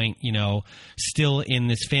this point, still in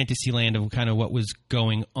this fantasy land of kind of what was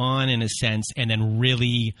going on in a sense, and then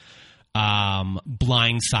really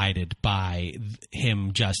blindsided by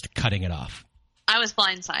him just cutting it off? I was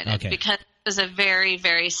blindsided because it was a very,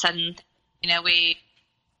 very sudden, I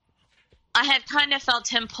had kind of felt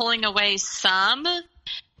him pulling away some,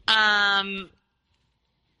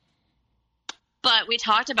 but we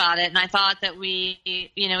talked about it, and I thought that we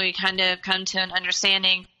kind of come to an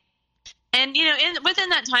understanding. And, within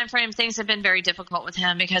that time frame, things have been very difficult with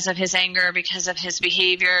him because of his anger, because of his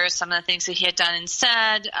behavior, some of the things that he had done and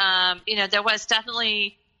said. There was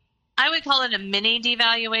definitely, I would call it a mini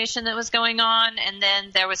devaluation that was going on, and then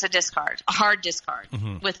there was a hard discard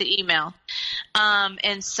with the email.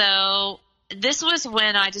 And so this was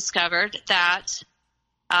when I discovered that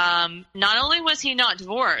not only was he not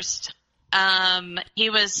divorced, he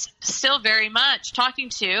was still very much talking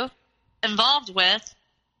to, involved with,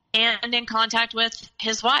 and in contact with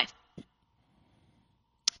his wife.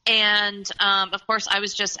 And, of course, I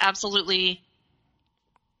was just absolutely,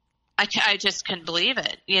 I just couldn't believe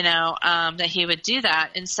it, that he would do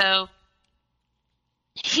that. And so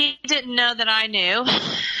he didn't know that I knew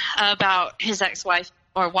about his ex-wife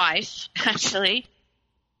or wife, actually,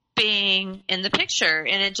 being in the picture.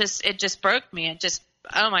 And it just broke me.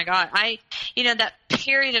 Oh my God. That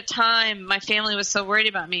period of time, my family was so worried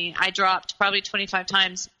about me. I dropped probably 25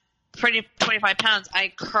 pounds.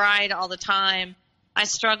 I cried all the time. I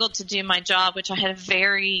struggled to do my job, which I had a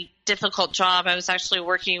very difficult job. I was actually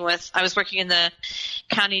working in the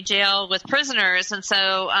county jail with prisoners. And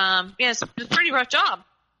so, it's a pretty rough job.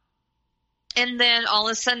 And then all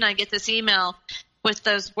of a sudden I get this email with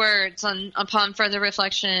those words upon further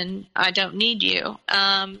reflection, I don't need you.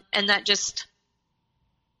 And that just,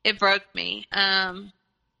 it broke me.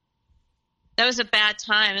 was a bad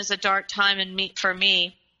time. It was a dark time for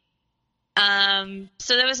me.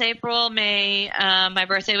 So that was April, May. My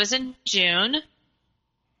birthday was in June.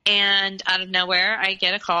 And out of nowhere, I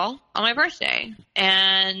get a call on my birthday.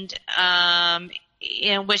 And,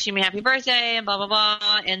 wishing me happy birthday and blah, blah,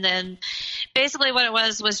 blah. And then basically what it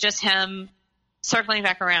was just him circling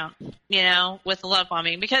back around, with the love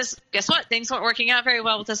bombing. Because guess what? Things weren't working out very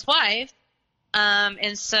well with his wife.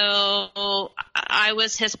 And so I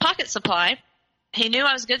was his pocket supply. He knew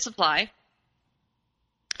I was good supply.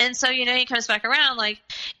 And so, he comes back around like,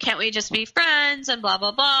 can't we just be friends and blah,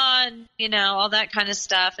 blah, blah. And, all that kind of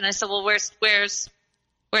stuff. And I said, well, where's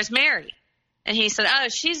Mary? And he said, oh,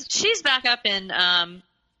 she's back up in,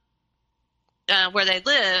 where they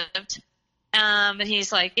lived. And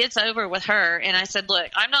he's like, it's over with her. And I said, look,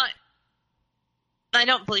 I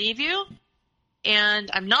don't believe you. And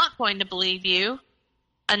I'm not going to believe you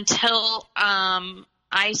until,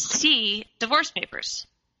 I see divorce papers.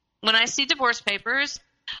 When I see divorce papers,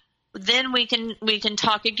 then we can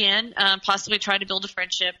talk again, possibly try to build a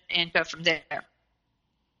friendship and go from there.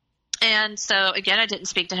 And so again, I didn't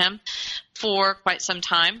speak to him for quite some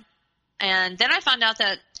time. And then I found out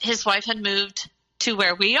that his wife had moved to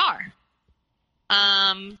where we are.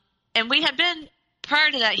 And we had been, prior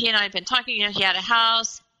to that, he and I had been talking, he had a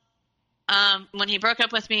house. When he broke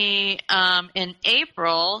up with me, in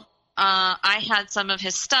April, I had some of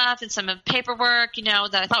his stuff and some of the paperwork,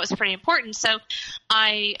 that I thought was pretty important. So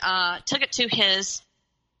I took it to his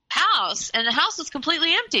house, and the house was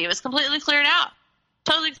completely empty. It was completely cleared out,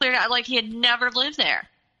 totally cleared out, like he had never lived there.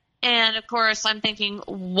 And, of course, I'm thinking,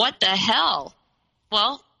 what the hell?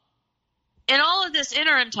 Well, in all of this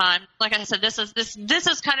interim time, like I said, this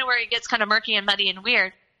is kind of where it gets kind of murky and muddy and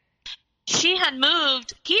weird. She had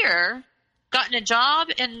moved here, gotten a job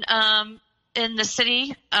in the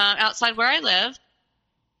city outside where I live,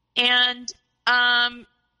 and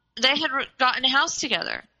they had gotten a house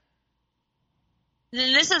together.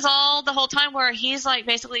 And this is all the whole time where he's like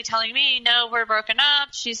basically telling me, no, we're broken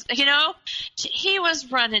up. She's, he was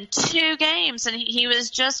running 2 games, and he was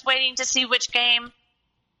just waiting to see which game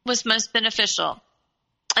was most beneficial.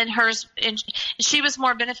 And she was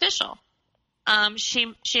more beneficial.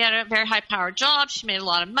 She had a very high-powered job. She made a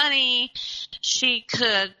lot of money. She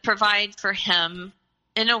could provide for him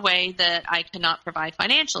in a way that I could not provide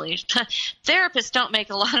financially. Therapists don't make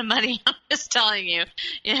a lot of money. I'm just telling you.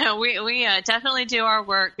 We definitely do our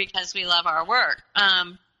work because we love our work.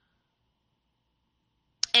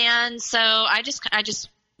 And so I just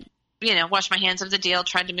washed my hands of the deal,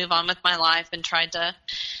 tried to move on with my life, and tried to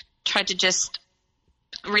just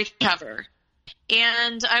recover.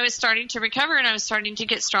 And I was starting to recover, and I was starting to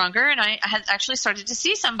get stronger, and I had actually started to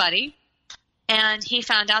see somebody, and he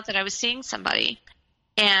found out that I was seeing somebody.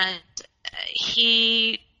 And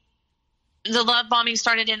the love bombing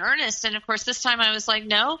started in earnest. And of course, this time I was like,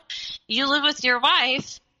 no, you live with your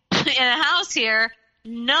wife in a house here.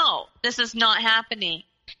 No, this is not happening.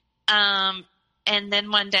 And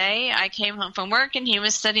then one day I came home from work, and he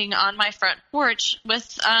was sitting on my front porch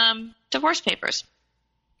with divorce papers.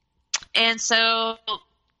 And so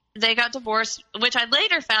they got divorced, which I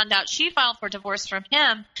later found out she filed for divorce from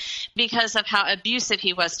him because of how abusive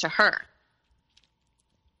he was to her.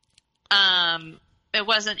 It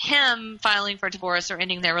wasn't him filing for divorce or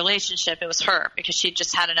ending their relationship. It was her, because she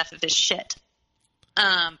just had enough of his shit.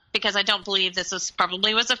 Because I don't believe this was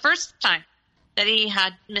the first time that he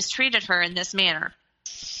had mistreated her in this manner.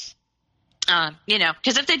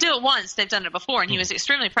 Because if they do it once, they've done it before, and he was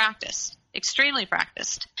extremely practiced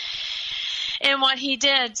in what he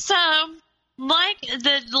did. So, like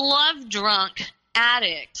the love drunk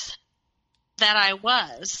addict that I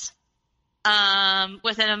was,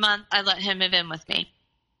 within a month, I let him move in with me.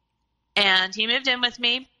 And he moved in with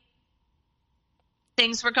me.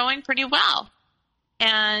 Things were going pretty well.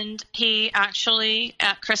 And he actually,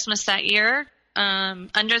 at Christmas that year,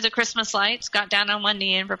 under the Christmas lights, got down on one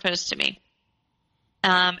knee and proposed to me.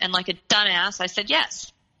 And like a dumbass, I said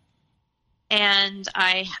yes. And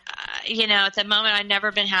at the moment, I'd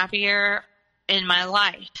never been happier in my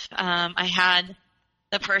life. I had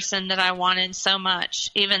the person that I wanted so much,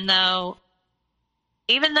 even though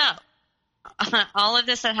all of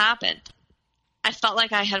this had happened, I felt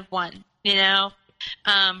like I had won,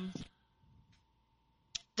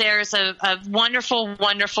 There's a wonderful,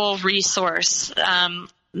 wonderful resource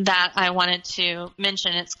that I wanted to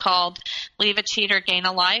mention. It's called Leave a Cheater, Gain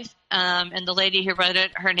a Life. And the lady who wrote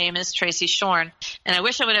it, her name is Tracy Shorn. And I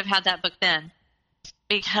wish I would have had that book then,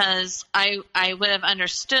 because I would have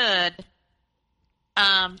understood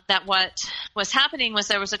that what was happening was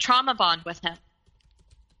there was a trauma bond with him.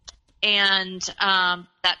 And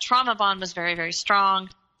that trauma bond was very, very strong,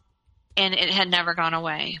 and it had never gone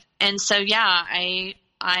away. And so, yeah,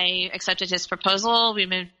 I accepted his proposal. We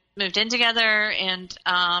moved in together, and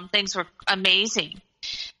things were amazing.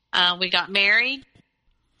 We got married.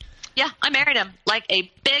 Yeah, I married him like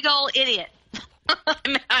a big old idiot.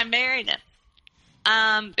 I married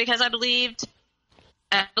him because I believed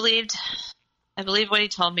what he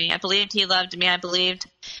told me. I believed he loved me. I believed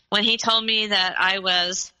when he told me that I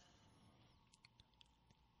was,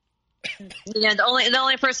 the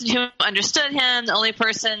only person who understood him, the only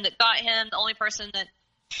person that got him, the only person that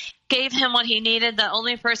gave him what he needed, the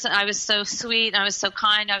only person. I was so sweet, I was so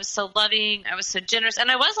kind, I was so loving, I was so generous, and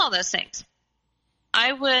I was all those things.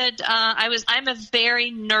 I'm a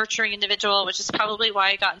very nurturing individual, which is probably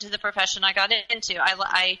why I got into the profession I got into.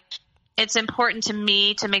 It's important to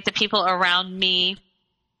me to make the people around me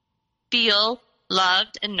feel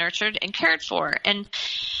loved and nurtured and cared for. And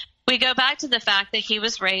we go back to the fact that he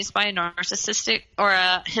was raised by a narcissistic or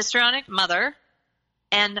a histrionic mother,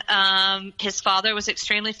 and his father was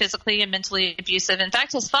extremely physically and mentally abusive. In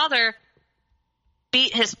fact, his father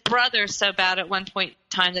beat his brother so bad at one point in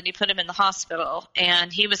time that he put him in the hospital,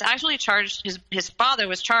 and he was actually charged. His father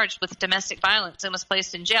was charged with domestic violence and was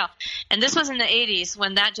placed in jail. And this was in the 80s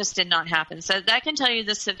when that just did not happen. So that can tell you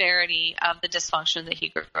the severity of the dysfunction that he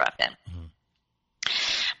grew up in.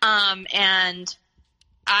 And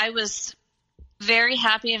I was very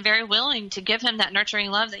happy and very willing to give him that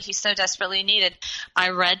nurturing love that he so desperately needed.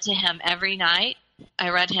 I read to him every night. I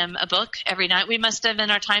read him a book every night. We must have,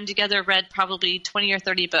 in our time together, read probably 20 or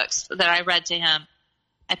 30 books that I read to him.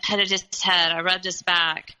 I petted his head. I rubbed his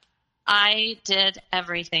back. I did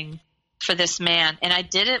everything for this man, and I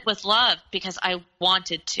did it with love because I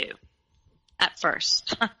wanted to at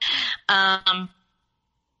first.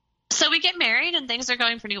 So we get married, and things are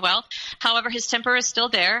going pretty well. However, his temper is still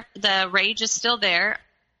there. The rage is still there,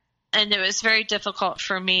 and it was very difficult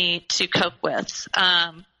for me to cope with.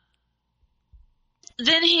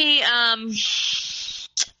 Then he,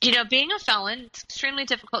 being a felon, it's extremely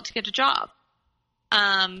difficult to get a job.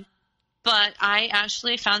 But I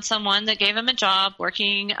actually found someone that gave him a job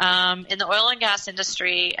working in the oil and gas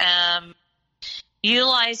industry,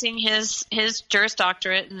 utilizing his Juris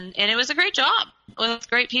Doctorate, and it was a great job with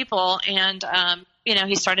great people. And,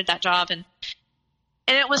 he started that job, and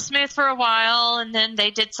it was smooth for a while, and then they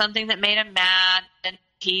did something that made him mad, and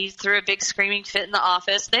he threw a big screaming fit in the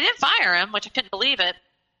office. They didn't fire him, which I couldn't believe it.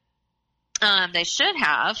 They should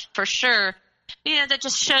have, for sure. That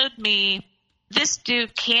just showed me this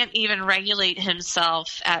dude can't even regulate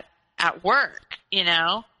himself at work, It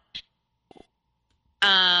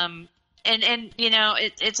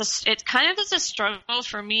kind of is a struggle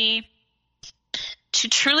for me to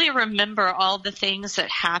truly remember all the things that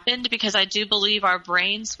happened, because I do believe our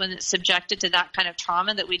brains, when it's subjected to that kind of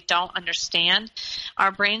trauma that we don't understand, our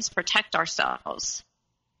brains protect ourselves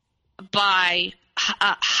by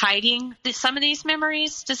hiding some of these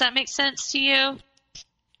memories. Does that make sense to you?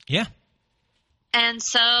 Yeah. And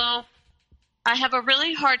so I have a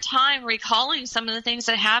really hard time recalling some of the things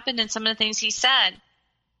that happened and some of the things he said.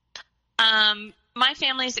 My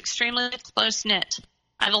family is extremely close-knit.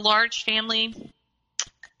 I have a large family.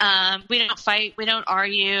 We don't fight. We don't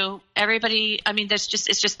argue. Everybody, it's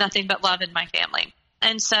just nothing but love in my family.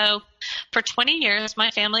 And so for 20 years, my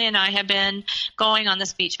family and I have been going on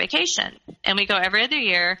this beach vacation. And we go every other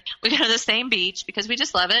year. We go to the same beach because we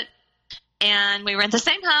just love it. And we rent the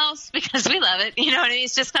same house because we love it. You know what I mean?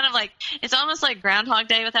 It's just kind of like, it's almost like Groundhog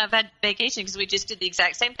Day without vacation, because we just did the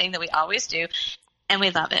exact same thing that we always do. And we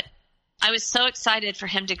love it. I was so excited for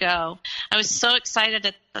him to go. I was so excited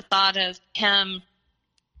at the thought of him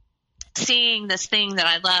seeing this thing that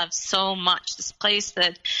I love so much, this place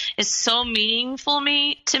that is so meaningful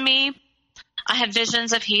to me. I have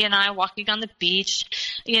visions of he and I walking on the beach,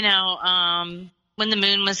 when the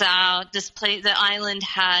moon was out. This place, the island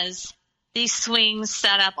has these swings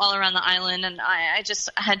set up all around the island, and I just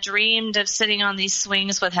had dreamed of sitting on these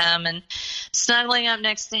swings with him and snuggling up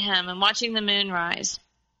next to him and watching the moon rise.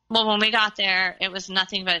 Well, when we got there, it was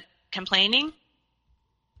nothing but complaining.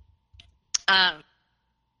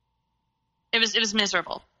 It was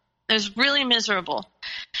miserable. It was really miserable.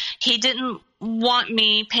 He didn't want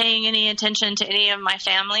me paying any attention to any of my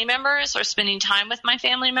family members or spending time with my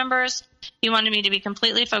family members. He wanted me to be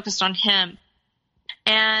completely focused on him.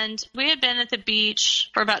 And we had been at the beach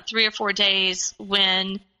for about 3 or 4 days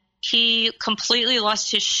when he completely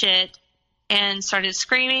lost his shit and started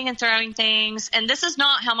screaming and throwing things. And this is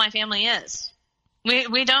not how my family is.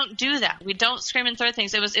 We don't do that. We don't scream and throw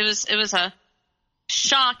things. It was a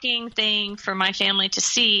shocking thing for my family to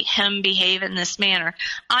see him behave in this manner.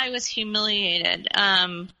 I was humiliated.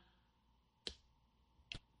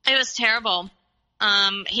 It was terrible.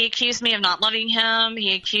 He accused me of not loving him.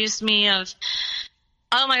 He accused me of,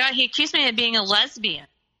 oh my God, he accused me of being a lesbian,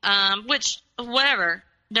 which, whatever,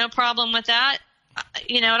 no problem with that,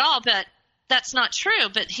 at all. But that's not true.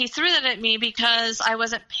 But he threw that at me because I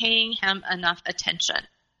wasn't paying him enough attention.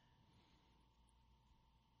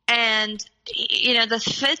 And, the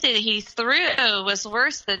fit that he threw was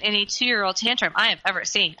worse than any 2-year-old tantrum I have ever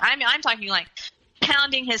seen. I mean, I'm talking like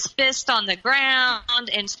pounding his fist on the ground,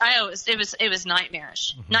 and it was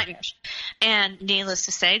nightmarish, nightmarish. And needless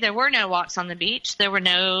to say, there were no walks on the beach. There were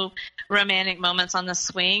no romantic moments on the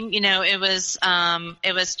swing. It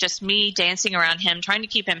was just me dancing around him, trying to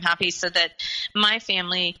keep him happy so that my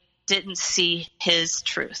family didn't see his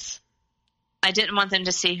truth. I didn't want them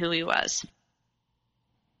to see who he was.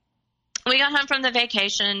 We got home from the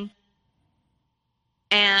vacation,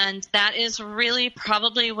 and that is really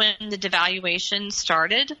probably when the devaluation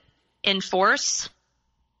started in force.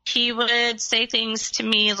 He would say things to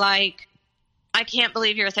me like, I can't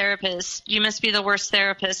believe you're a therapist. You must be the worst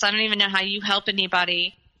therapist. I don't even know how you help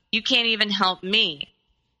anybody. You can't even help me.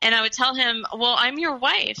 And I would tell him, well, I'm your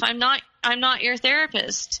wife. I'm not your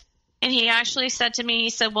therapist. And he actually said to me,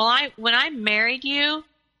 he said, well, when I married you,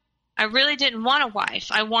 I really didn't want a wife.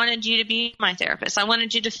 I wanted you to be my therapist. I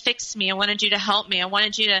wanted you to fix me. I wanted you to help me. I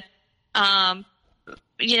wanted you to,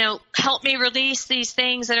 help me release these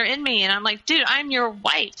things that are in me. And I'm like, dude, I'm your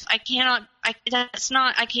wife. I can't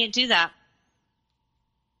do that.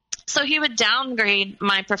 So he would downgrade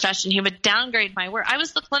my profession. He would downgrade my work. I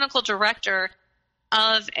was the clinical director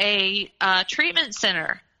of a treatment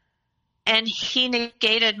center, and he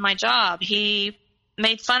negated my job. He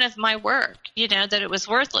made fun of my work, that it was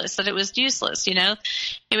worthless, that it was useless. He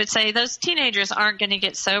would say, those teenagers aren't going to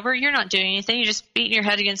get sober. You're not doing anything. You're just beating your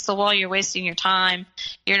head against the wall. You're wasting your time.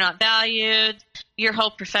 You're not valued. Your whole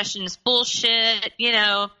profession is bullshit.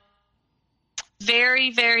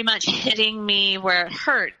 Very, very much hitting me where it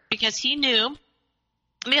hurt, because he knew,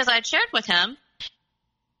 because I had shared with him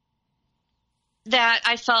that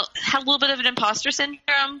I had a little bit of an imposter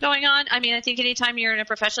syndrome going on. I mean, I think anytime you're in a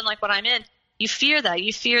profession like what I'm in, you fear that.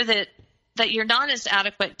 You fear that you're not as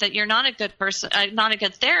adequate, that you're not a good person, not a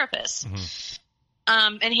good therapist.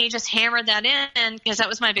 Mm-hmm. And he just hammered that in, because that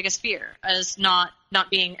was my biggest fear, as not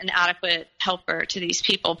being an adequate helper to these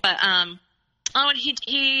people. But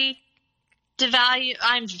he devalued.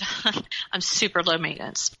 I'm super low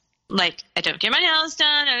maintenance. Like, I don't get my nails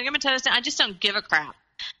done. I don't get my toes done. I just don't give a crap.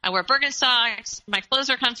 I wear Birkenstocks. My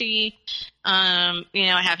clothes are comfy. I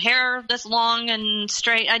have hair that's long and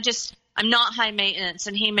straight. I'm not high maintenance.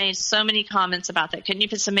 And he made so many comments about that. Couldn't you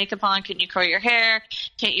put some makeup on? Couldn't you curl your hair?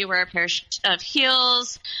 Can't you wear a pair of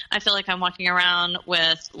heels? I feel like I'm walking around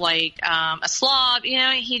with a slob.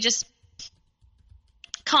 He just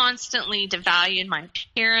constantly devalued my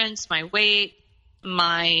appearance, my weight,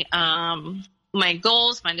 my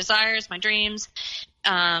goals, my desires, my dreams.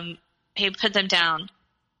 He put them down.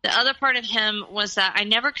 The other part of him was that I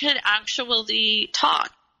never could actually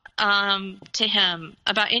talk to him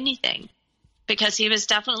about anything, because he was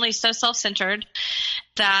definitely so self-centered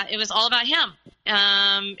that it was all about him.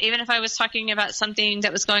 Even if I was talking about something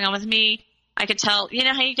that was going on with me, I could tell,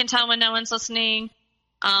 how you can tell when no one's listening,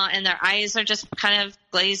 and their eyes are just kind of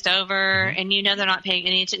glazed over, and they're not paying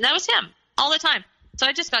any attention. That was him all the time. So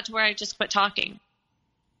I just got to where I just quit talking.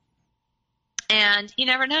 And he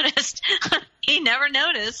never noticed. He never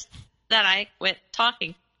noticed that I quit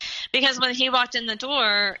talking. Because when he walked in the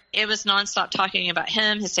door, it was nonstop talking about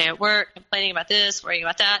him, his day at work, complaining about this, worrying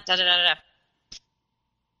about that, da-da-da-da-da.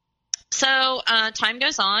 So time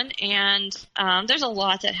goes on, and there's a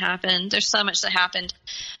lot that happened. There's so much that happened.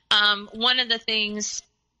 One of the things...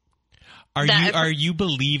 Are you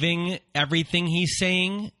believing everything he's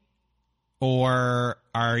saying? Or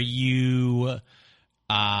are you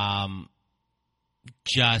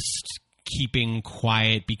just keeping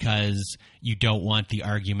quiet because you don't want the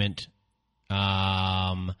argument,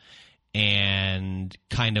 and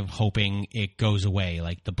kind of hoping it goes away,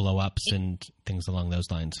 like the blow-ups and things along those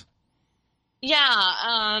lines?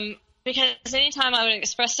 Yeah, because anytime I would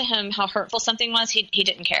express to him how hurtful something was, he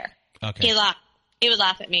didn't care. Okay. He would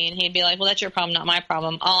laugh at me, and he'd be like, well, that's your problem, not my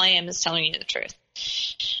problem. All I am is telling you the truth.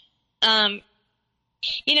 And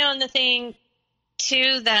the thing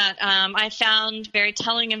too that I found very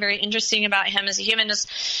telling and very interesting about him as a human is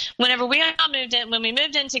whenever we all moved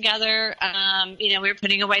in together, we were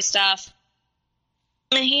putting away stuff,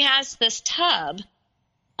 and he has this tub,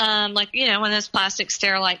 one of those plastic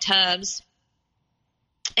Sterilite tubs,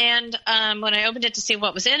 And when I opened it to see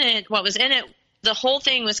what was in it, the whole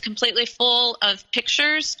thing was completely full of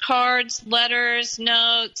pictures, cards, letters,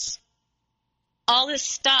 notes, all this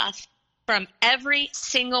stuff from every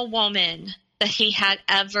single woman that he had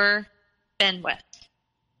ever been with.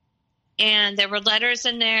 And there were letters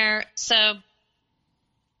in there. So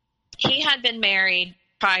he had been married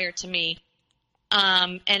prior to me.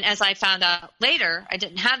 And as I found out later, I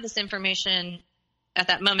didn't have this information at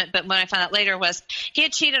that moment, but what I found out later was he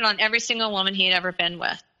had cheated on every single woman he had ever been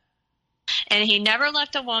with. And he never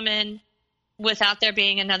left a woman without there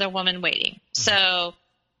being another woman waiting. So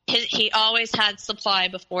he always had supply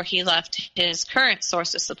before he left his current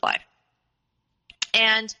source of supply.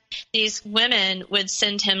 And these women would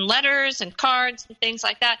send him letters and cards and things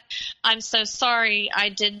like that. I'm so sorry. I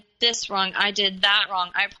did this wrong. I did that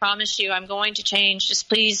wrong. I promise you I'm going to change. Just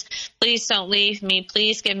please don't leave me.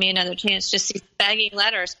 Please give me another chance. Just these begging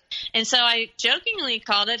letters. And so I jokingly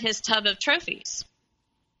called it his tub of trophies.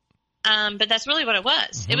 But that's really what it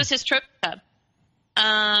was. Mm-hmm. It was his trophy tub.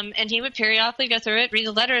 And he would periodically go through it, read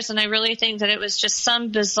the letters, and I really think that it was just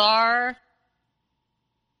some bizarre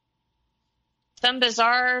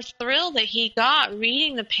thrill that he got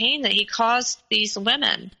reading the pain that he caused these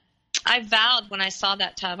women. I vowed when I saw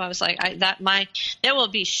that tub, I was like, there will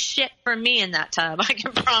be shit for me in that tub. I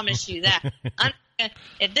can promise you that.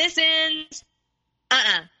 If this ends,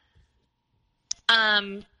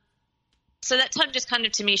 So that tub just kind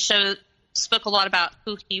of, to me, spoke a lot about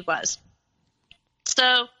who he was.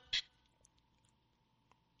 So,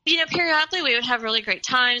 periodically we would have really great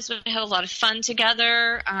times. We would have a lot of fun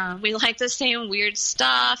together. We liked the same weird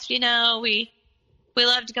stuff. We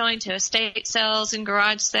loved going to estate sales and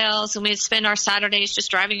garage sales, and we'd spend our Saturdays just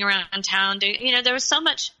driving around town. There was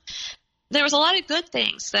a lot of good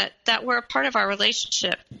things that were a part of our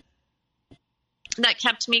relationship that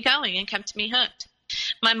kept me going and kept me hooked.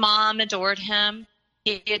 My mom adored him.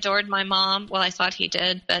 He adored my mom. Well, I thought he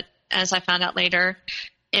did, but as I found out later,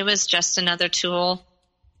 it was just another tool.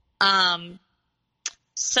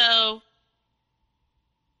 So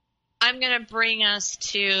I'm going to bring us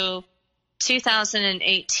to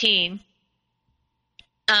 2018.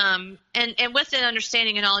 And with the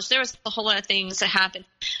understanding and knowledge, there was a whole lot of things that happened.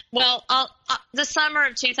 Well, the summer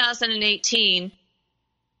of 2018,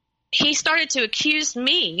 he started to accuse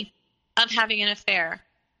me of having an affair.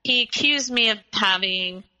 He accused me of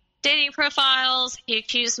having dating profiles. He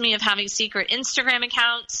accused me of having secret Instagram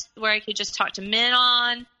accounts where I could just talk to men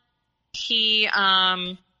on. He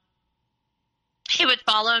would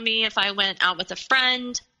follow me if I went out with a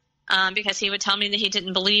friend, because he would tell me that he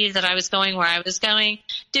didn't believe that I was going where I was going.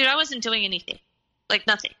 Dude, I wasn't doing anything. Like,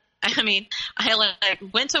 nothing. I mean, I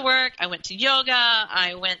went to work. I went to yoga.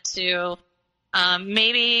 I went to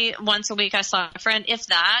maybe once a week I saw a friend, if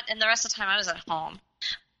that, and the rest of the time I was at home.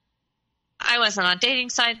 I wasn't on dating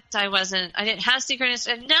sites. I didn't have secrets.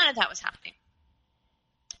 None of that was happening.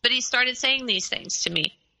 But he started saying these things to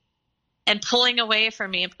me and pulling away from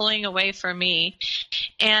me.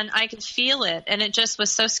 And I could feel it. And it just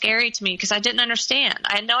was so scary to me because I didn't understand.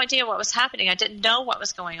 I had no idea what was happening. I didn't know what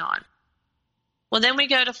was going on. Well, then we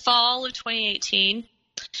go to fall of 2018,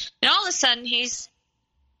 and all of a sudden he's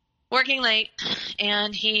working late,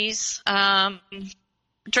 and he's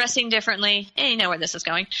dressing differently. And you know where this is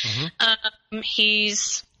going. Mm-hmm.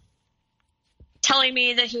 He's telling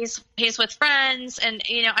me that he's with friends, and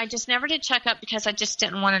I just never did check up because I just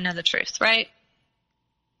didn't want to know the truth, right?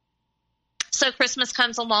 So Christmas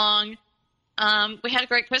comes along. We had a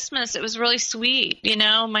great Christmas. It was really sweet.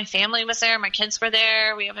 My family was there. My kids were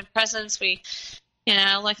there. We opened presents. We,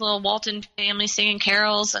 like a little Walton family singing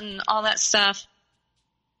carols and all that stuff.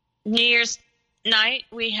 New Year's night,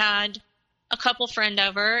 we had a couple friend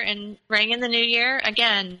over and rang in the new year.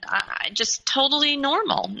 Again, just totally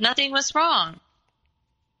normal. Nothing was wrong.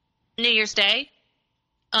 New Year's Day,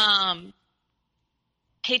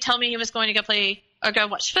 he told me he was going to go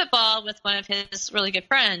watch football with one of his really good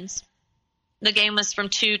friends. The game was from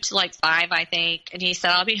 2 to 5, I think, and he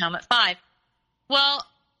said, I'll be home at 5. Well,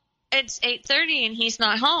 it's 8:30 and he's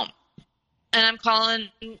not home. And I'm calling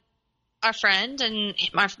our friend, and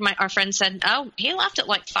our friend said, oh, he left at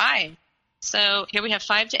 5. So here we have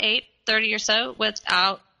 5 to 8:30 or so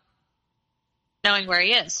without knowing where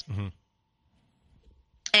he is. Mm-hmm.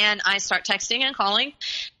 And I start texting and calling,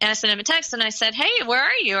 and I sent him a text, and I said, hey, where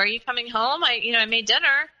are you? Are you coming home? I made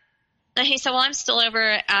dinner. And he said, well, I'm still over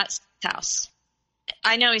at his house.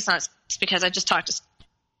 I know he's not, because I just talked to him.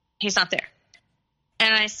 He's not there.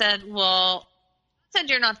 And I said, well, I said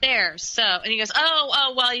you're not there. So, and he goes,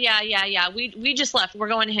 oh, well, yeah. We just left. We're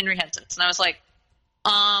going to Henry Hudson's. And I was like,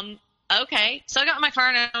 okay. So I got in my car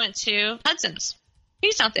and I went to Hudson's.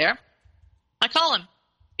 He's not there. I call him.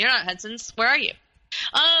 You're not at Hudson's. Where are you?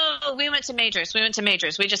 Oh, we went to Majors. We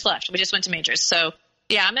just left. We just went to Majors. So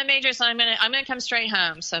yeah, I'm at Majors. So I'm gonna come straight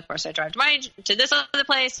home. So of course I drive to this other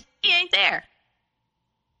place. He ain't there.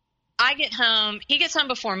 I get home. He gets home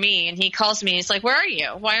before me, and he calls me. He's like, "Where are you?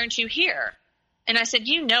 Why aren't you here?" And I said,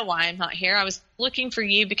 "You know why I'm not here. I was looking for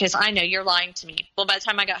you because I know you're lying to me." Well, by the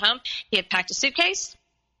time I got home, he had packed a suitcase.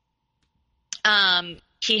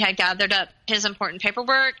 He had gathered up his important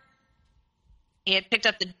paperwork. He had picked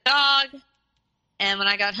up the dog. And when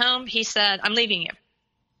I got home, he said, "I'm leaving you.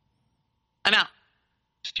 I'm out."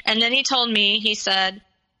 And then he told me, he said,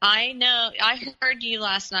 "I know, I heard you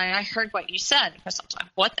last night. I heard what you said." Because I was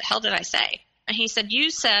like, "What the hell did I say?" And he said,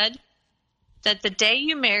 "You said that the day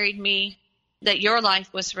you married me, that your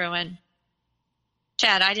life was ruined."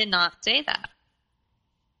 Chad, I did not say that.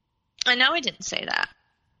 I know I didn't say that.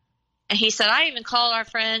 And he said, "I even called our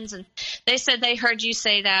friends, and they said they heard you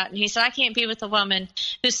say that." And he said, "I can't be with a woman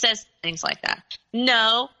who says things like that."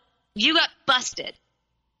 No, you got busted.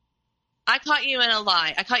 I caught you in a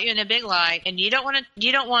lie. I caught you in a big lie, and you don't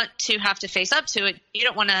want to have to face up to it. You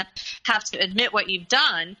don't want to have to admit what you've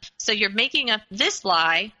done. So you're making up this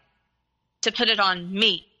lie to put it on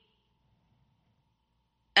me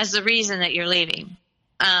as the reason that you're leaving.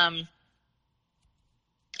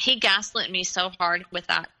 He gaslit me so hard with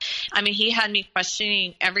that. I mean, he had me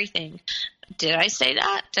questioning everything. Did I say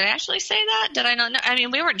that? Did I actually say that? Did I not know? I mean,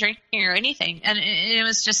 we weren't drinking or anything. And it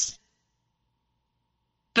was just,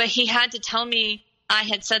 but he had to tell me I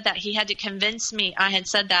had said that. He had to convince me I had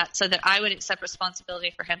said that so that I would accept responsibility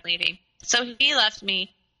for him leaving. So he left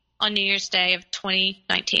me on New Year's Day of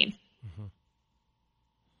 2019. Mm-hmm.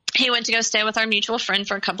 He went to go stay with our mutual friend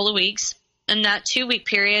for a couple of weeks. In that 2-week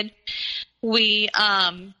period, we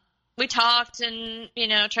talked and,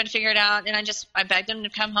 tried to figure it out. And I begged him to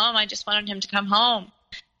come home. I just wanted him to come home.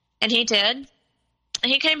 And he did.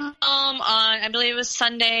 And he came home on, I believe it was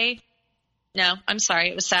Sunday. No, I'm sorry.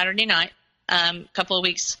 It was Saturday night. A couple of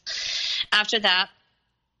weeks after that,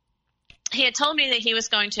 he had told me that he was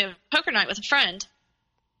going to poker night with a friend.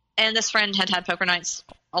 And this friend had poker nights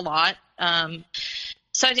a lot.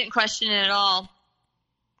 So I didn't question it at all.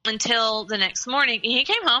 Until the next morning. He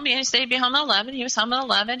came home. He said he'd be home at 11. He was home at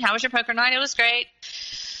 11. How was your poker night? It was great.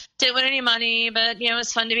 Didn't win any money, but, it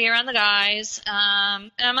was fun to be around the guys.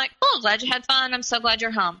 And I'm like, "Cool, glad you had fun. I'm so glad you're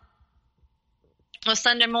home." Well,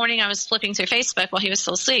 Sunday morning, I was flipping through Facebook while he was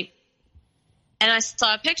still asleep. And I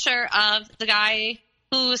saw a picture of the guy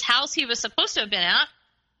whose house he was supposed to have been at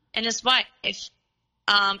and his wife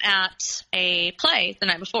at a play the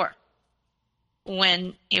night before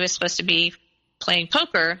when he was supposed to be playing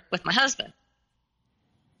poker with my husband.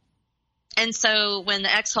 And so when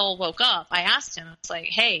the ex-hole woke up, I asked him, it's like,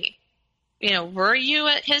 "Hey, were you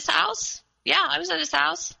at his house?" "Yeah, I was at his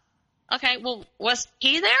house." "Okay, well, was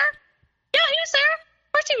he there?" "Yeah, he was there.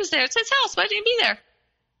 Of course he was there. It's his house. Why didn't he be there?"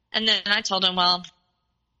 And then I told him, "Well,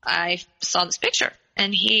 I saw this picture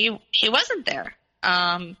and he wasn't there.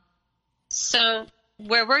 So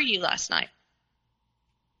where were you last night?"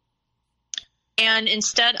 And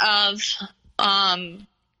instead of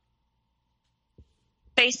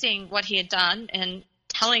facing what he had done and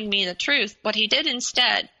telling me the truth, what he did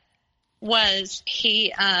instead was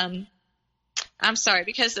I'm sorry,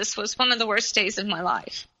 because this was one of the worst days of my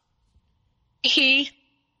life. He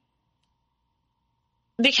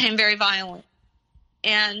became very violent,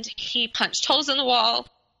 and he punched holes in the wall.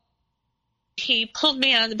 He pulled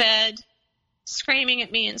me out of the bed, screaming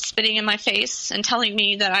at me and spitting in my face and telling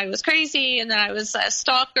me that I was crazy and that I was a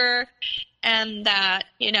stalker and that,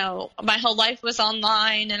 my whole life was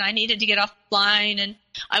online and I needed to get offline. And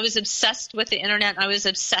I was obsessed with the internet. I was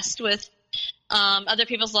obsessed with other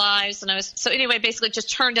people's lives. And so anyway, basically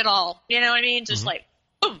just turned it all, you know what I mean? Just like,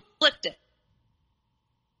 boom, flipped it.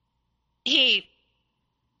 He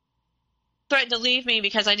threatened to leave me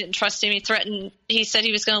because I didn't trust him. He said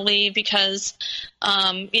he was going to leave because,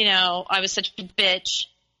 I was such a bitch.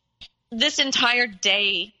 This entire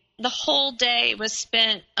day, the whole day was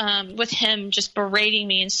spent with him just berating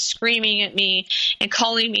me and screaming at me and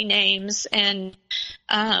calling me names. And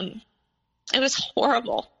it was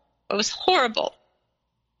horrible. It was horrible.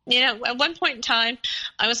 At one point in time,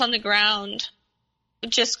 I was on the ground,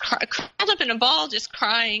 just curled up in a ball, just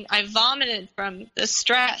crying. I vomited from the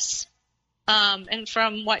stress and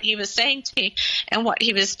from what he was saying to me and what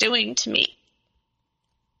he was doing to me.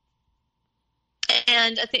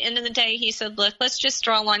 And at the end of the day, he said, "Look, let's just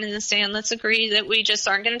draw a line in the sand. Let's agree that we just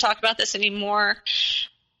aren't going to talk about this anymore.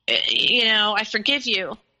 I forgive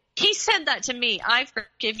you." He said that to me. "I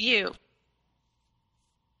forgive you."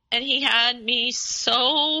 And he had me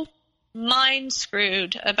so mind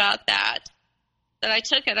screwed about that I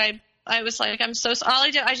took it. I was like, I'm so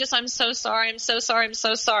sorry. I'm so sorry. I'm so sorry. I'm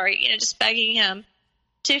so sorry. Just begging him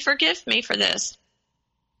to forgive me for this.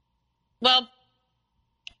 Well,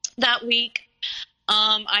 that week,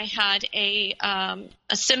 I had a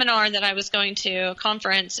seminar that I was going to, a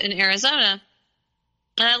conference in Arizona,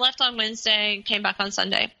 and I left on Wednesday and came back on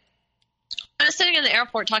Sunday. I was sitting in the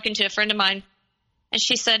airport talking to a friend of mine, and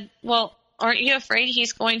she said, well, aren't you afraid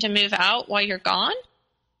he's going to move out while you're gone?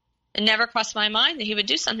 It never crossed my mind that he would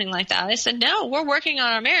do something like that. I said, no, we're working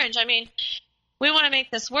on our marriage. I mean, we want to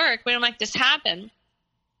make this work. We want to make this happen.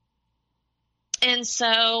 And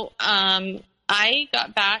so I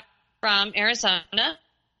got back from Arizona.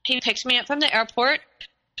 He picked me up from the airport.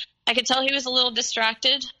 I could tell he was a little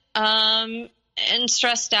distracted and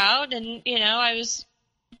stressed out. And, I was,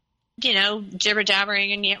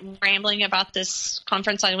 jibber-jabbering and rambling about this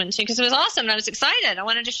conference I went to because it was awesome and I was excited. I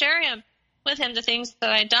wanted to share with him the things that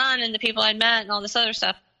I'd done and the people I'd met and all this other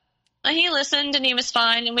stuff. And he listened and he was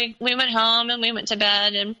fine. And we went home and we went to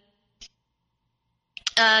bed. And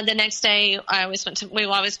the next day we always went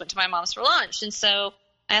to my mom's for lunch. And so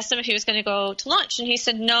I asked him if he was going to go to lunch. And he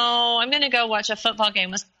said, no, I'm going to go watch a football game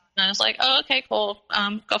with. And I was like, oh, okay, cool.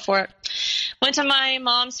 Go for it. Went to my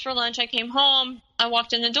mom's for lunch. I came home. I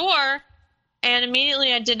walked in the door and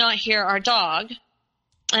immediately I did not hear our dog.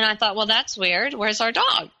 And I thought, well, that's weird. Where's our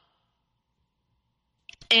dog?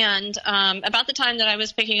 And about the time that I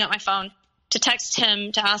was picking up my phone to text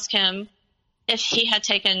him to ask him if he had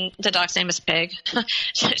taken, the dog's name is Pig.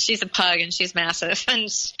 She's a pug and she's massive and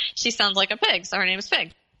she sounds like a pig, so her name is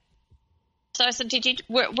Pig. So I said,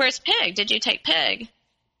 where's Pig? Did you take Pig?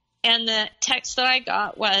 And the text that I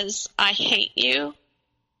got was, I hate you.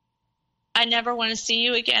 I never want to see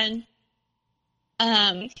you again.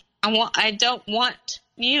 I don't want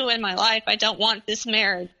you in my life. I don't want this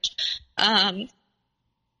marriage. I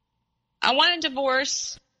want a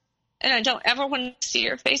divorce, and I don't ever want to see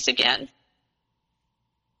your face again.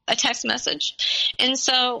 A text message. And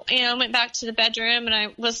so, I went back to the bedroom, and I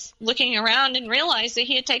was looking around and realized that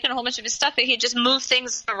he had taken a whole bunch of his stuff, but he had just moved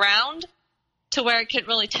things around to where I couldn't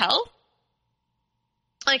really tell.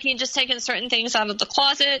 Like, he had just taken certain things out of the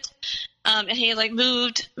closet, and he had,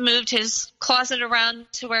 moved his closet around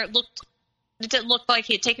to where it didn't look like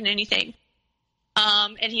he had taken anything.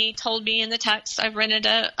 And he told me in the text, I've rented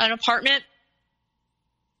an apartment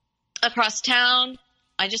across town.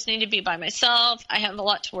 I just need to be by myself. I have a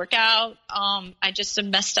lot to work out. I just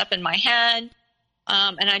am messed up in my head.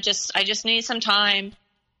 And I just need some time.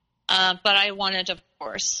 But I want a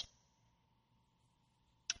divorce.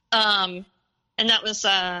 And that was,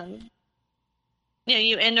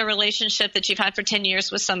 you end a relationship that you've had for 10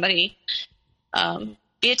 years with somebody,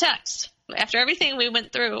 via text. After everything we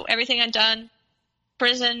went through, everything I'd done,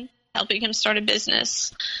 prison, helping him start a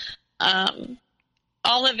business,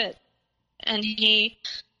 all of it. And he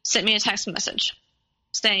sent me a text message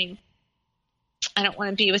saying, I don't want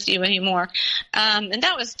to be with you anymore. And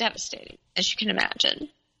that was devastating, as you can imagine.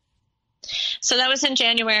 So that was in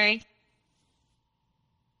January.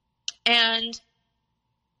 And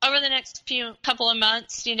over the next couple of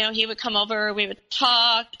months, he would come over, we would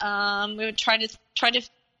talk, we were trying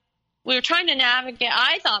to navigate.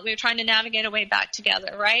 I thought we were trying to navigate a way back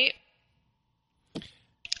together, right?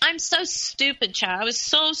 I'm so stupid, Chad. I was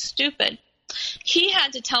so stupid. He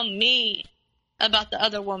had to tell me about the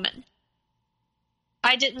other woman.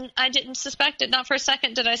 I didn't suspect it. Not for a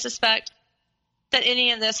second did I suspect that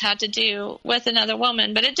any of this had to do with another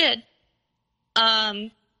woman, but it did.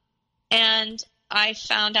 And I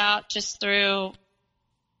found out just through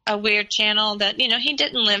a weird channel that, he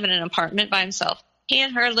didn't live in an apartment by himself. He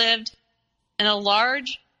and her lived in a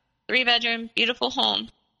large 3-bedroom, beautiful home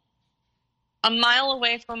a mile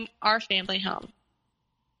away from our family home.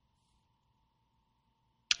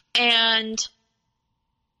 And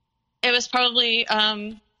it was probably,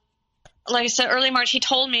 like I said, early March. He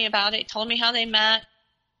told me about it. He told me how they met.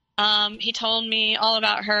 He told me all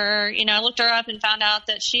about her. I looked her up and found out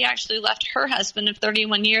that she actually left her husband of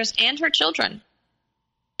 31 years and her children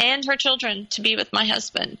to be with my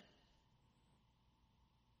husband.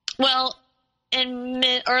 Well, in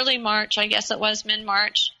early March, I guess it was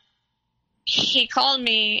mid-March, he called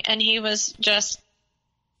me and he was just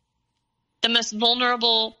the most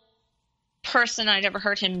vulnerable person I'd ever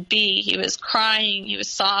heard him be. He was crying. He was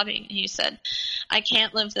sobbing. He said, I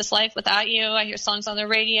can't live this life without you. I hear songs on the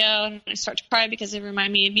radio and I start to cry because they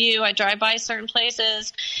remind me of you. I drive by certain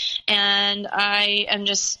places and I am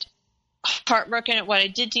just heartbroken at what I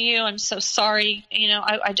did to you. I'm so sorry.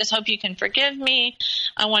 I just hope you can forgive me.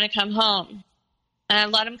 I want to come home. And I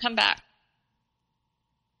let him come back.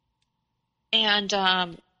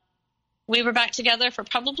 And we were back together for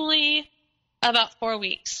probably about 4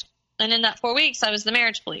 weeks. And in that 4 weeks, I was the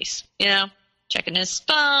marriage police, checking his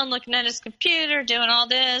phone, looking at his computer, doing all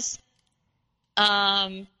this,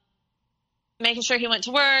 making sure he went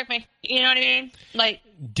to work, you know what I mean? Like,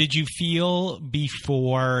 did you feel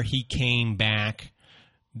before he came back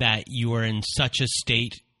that you were in such a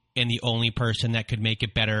state and the only person that could make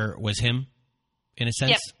it better was him, in a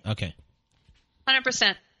sense? Yep. Okay.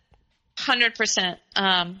 100%.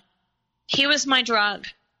 100%. He was my drug,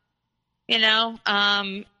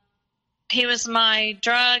 he was my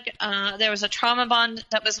drug. There was a trauma bond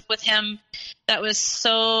that was with him that was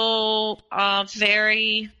so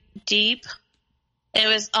very deep. It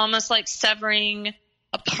was almost like severing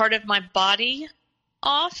a part of my body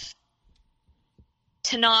off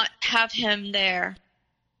to not have him there.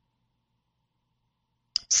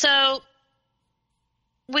 So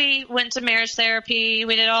we went to marriage therapy.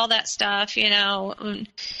 We did all that stuff,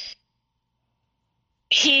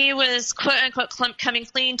 He was, quote unquote, coming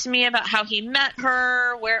clean to me about how he met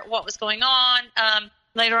her, what was going on.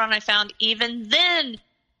 Later on, I found even then,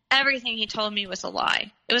 everything he told me was a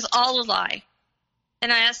lie. It was all a lie.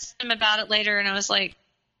 And I asked him about it later, and I was like,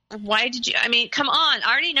 why did you, come on.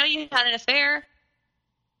 I already know you had an affair.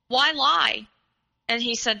 Why lie? And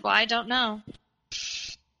he said, well, I don't know.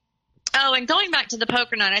 Oh, and going back to the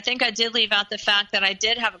poker night, I think I did leave out the fact that I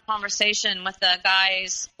did have a conversation with the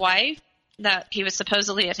guy's wife, that he was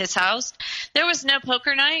supposedly at his house. There was no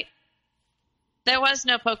poker night. There was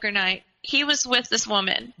no poker night. He was with this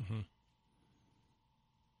woman. Mm-hmm.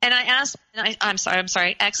 And I asked, I'm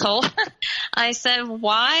sorry, ex-hole. I said,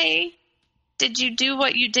 why did you do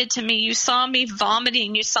what you did to me? You saw me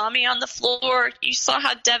vomiting. You saw me on the floor. You saw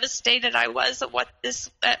how devastated I was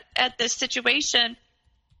at this situation.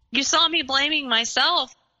 You saw me blaming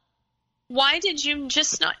myself. Why did you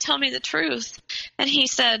just not tell me the truth? And he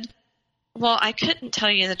said, well, I couldn't tell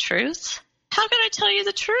you the truth. How could I tell you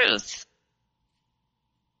the truth?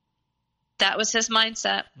 That was his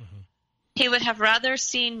mindset. Mm-hmm. He would have rather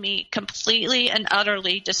seen me completely and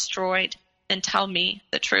utterly destroyed than tell me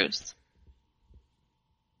the truth.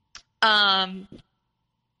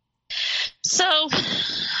 So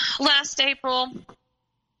last April,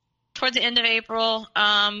 toward the end of April,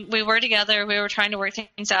 we were together. We were trying to work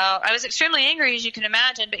things out. I was extremely angry, as you can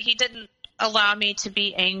imagine, but he didn't allow me to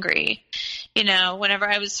be angry. Whenever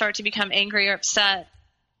I would start to become angry or upset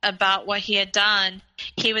about what he had done,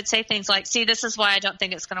 he would say things like, see, this is why I don't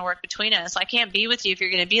think it's going to work between us. I can't be with you if you're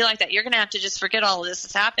going to be like that. You're going to have to just forget all of this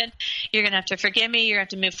has happened. You're going to have to forgive me. You're going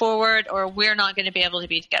to have to move forward, or we're not going to be able to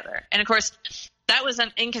be together. And of course, that was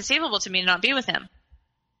inconceivable to me to not be with him.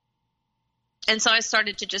 And so I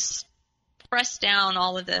started to just press down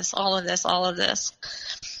all of this.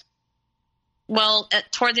 Well,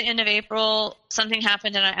 toward the end of April, something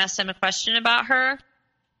happened, and I asked him a question about her.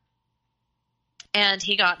 And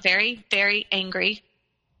he got very, very angry.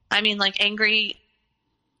 Angry.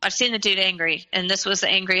 I've seen the dude angry, and this was the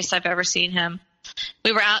angriest I've ever seen him.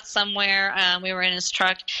 We were out somewhere. We were in his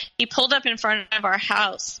truck. He pulled up in front of our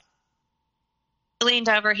house. He leaned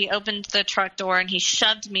over. He opened the truck door, and he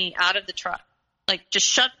shoved me out of the truck. Just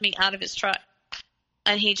shoved me out of his truck.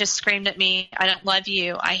 And he just screamed at me, I don't love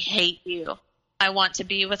you. I hate you. I want to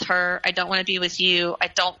be with her. I don't want to be with you. I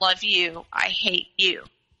don't love you. I hate you.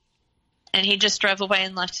 And he just drove away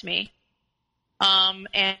and left me.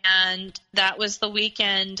 And that was the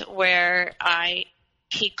weekend where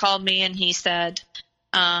he called me and he said,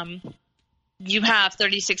 you have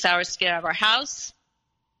 36 hours to get out of our house.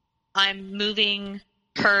 I'm moving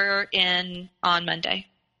her in on Monday.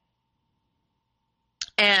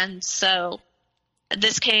 And so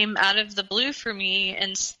this came out of the blue for me.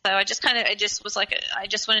 And so I just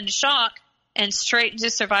went into shock and straight into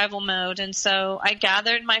survival mode. And so I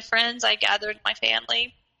gathered my friends, I gathered my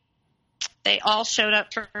family. They all showed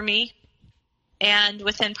up for me. And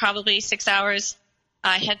within probably 6 hours,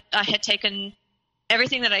 I had taken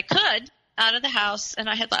everything that I could out of the house and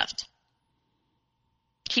I had left.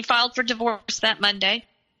 He filed for divorce that Monday.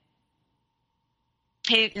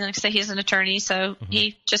 Like I say, he's an attorney, so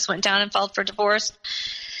he just went down and filed for divorce.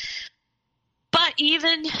 But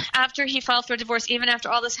even after he filed for divorce, even after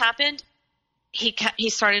all this happened, he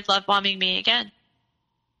started love bombing me again.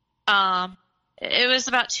 It was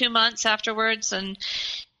about 2 months afterwards, and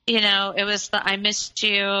it was the I missed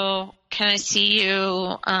you, can I see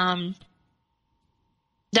you,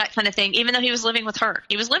 that kind of thing. Even though he was living with her,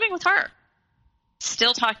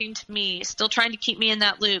 still talking to me, still trying to keep me in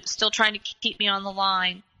that loop, still trying to keep me on the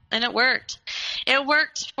line, and it worked. It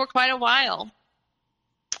worked for quite a while.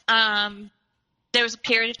 there was a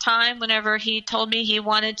period of time whenever he told me he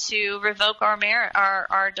wanted to revoke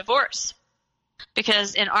our divorce,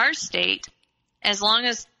 because in our state, as long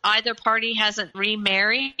as either party hasn't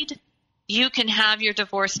remarried, you can have your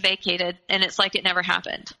divorce vacated, and it's like it never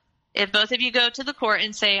happened. If both of you go to the court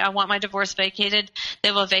and say, I want my divorce vacated,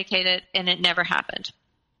 they will vacate it, and it never happened.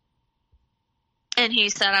 And he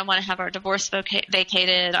said, I want to have our divorce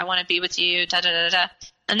vacated. I want to be with you, da-da-da-da.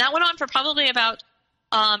 And that went on for probably about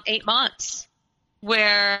 8 months,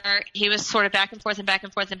 where he was sort of back and forth and back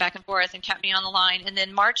and forth and back and forth and kept me on the line. And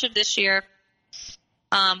then March of this year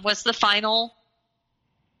was the final.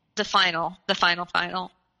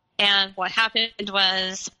 And what happened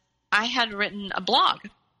was I had written a blog.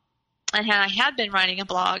 And I had been writing a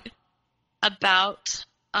blog about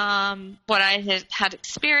what I had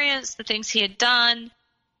experienced, the things he had done,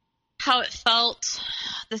 how it felt,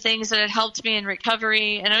 the things that had helped me in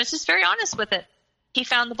recovery. And I was just very honest with it. He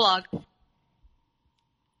found the blog.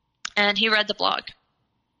 And he read the blog.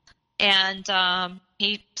 And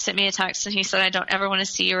he sent me a text, and he said, I don't ever want to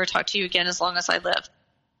see you or talk to you again as long as I live.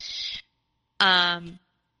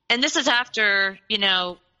 And this is after,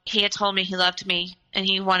 he had told me he loved me and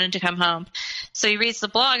he wanted to come home. So he reads the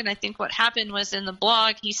blog, and I think what happened was in the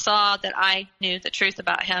blog, he saw that I knew the truth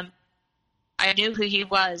about him. I knew who he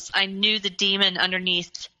was. I knew the demon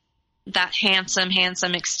underneath that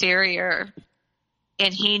handsome exterior.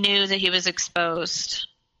 And he knew that he was exposed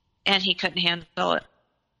and he couldn't handle it.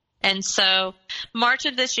 And so March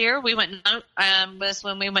of this year, was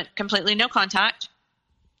when we went completely no contact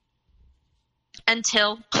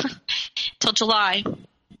until July.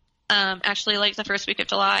 Actually, like the first week of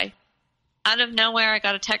July. Out of nowhere, I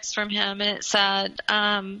got a text from him, and it said,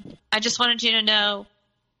 I just wanted you to know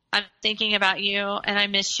I'm thinking about you, and I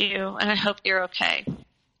miss you, and I hope you're okay.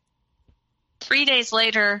 3 days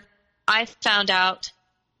later, I found out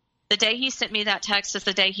the day he sent me that text is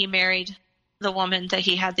the day he married the woman that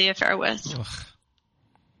he had the affair with. Ugh.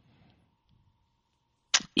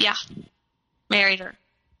 Yeah, married her.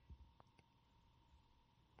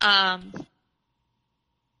 I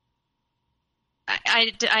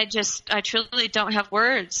truly don't have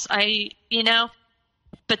words.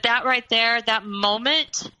 But that right there, that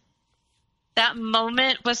moment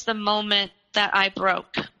was the moment that I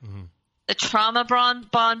broke. Mm-hmm. The trauma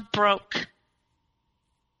bond broke.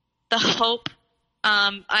 The hope,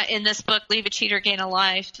 in this book, Leave a Cheater, Gain a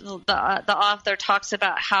Life, the author talks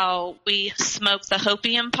about how we smoke the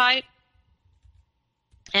hopium pipe.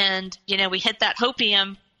 And, we hit that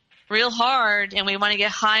hopium real hard, and we want to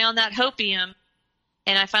get high on that hopium.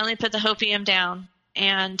 And I finally put the hopium down.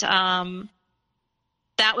 And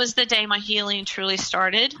that was the day my healing truly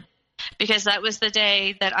started, because that was the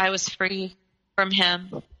day that I was free from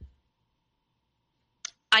him.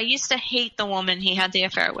 I used to hate the woman he had the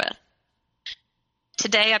affair with.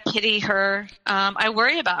 Today I pity her. I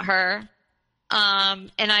worry about her.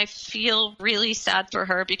 And I feel really sad for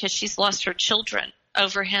her because she's lost her children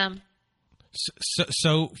over him.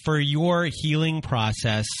 So for your healing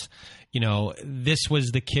process, this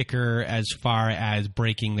was the kicker as far as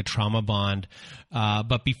breaking the trauma bond.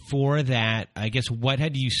 But before that, I guess, what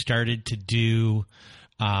had you started to do,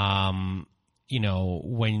 when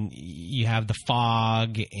you have the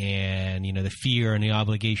fog and, the fear and the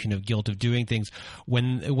obligation of guilt of doing things,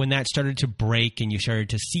 when that started to break and you started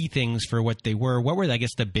to see things for what they were, what were, I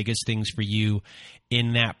guess, the biggest things for you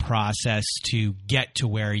in that process to get to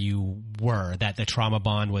where you were, that the trauma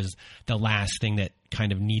bond was the last thing that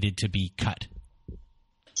kind of needed to be cut?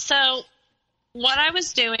 So what I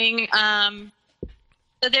was doing,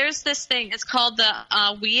 so there's this thing, it's called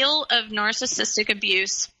the Wheel of Narcissistic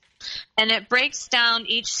Abuse. And it breaks down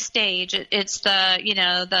each stage. It's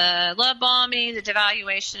the love bombing, the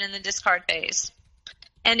devaluation, and the discard phase.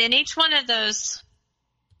 And in each one of those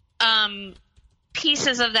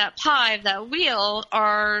pieces of that pie, of that wheel,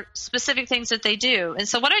 are specific things that they do. And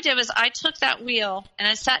so what I did was I took that wheel and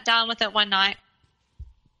I sat down with it one night.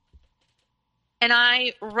 And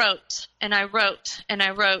I wrote, and I wrote, and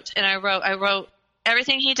I wrote, and I wrote. I wrote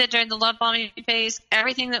everything he did during the love bombing phase,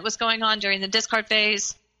 everything that was going on during the discard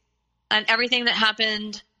phase, and everything that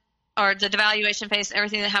happened, or the devaluation phase,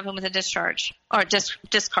 everything that happened with the discharge, or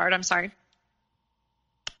discard, I'm sorry.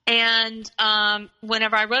 And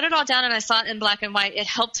whenever I wrote it all down and I saw it in black and white, it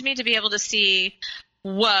helped me to be able to see,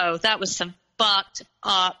 whoa, that was some fucked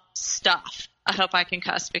up stuff. I hope I can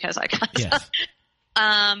cuss because I cuss. Yes.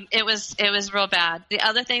 It was real bad. The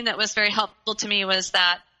other thing that was very helpful to me was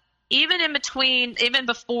that even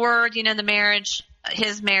before, the marriage,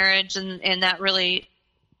 his marriage, and that really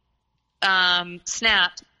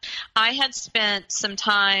snapped, I had spent some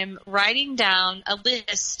time writing down a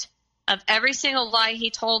list of every single lie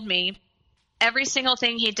he told me, every single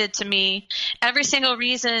thing he did to me, every single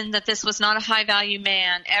reason that this was not a high value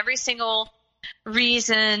man, every single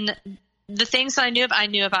reason, the things I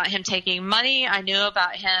knew about him taking money. I knew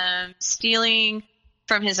about him stealing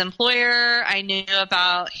from his employer. I knew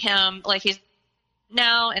about him like he's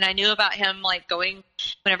now, and I knew about him like going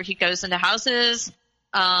whenever he goes into houses,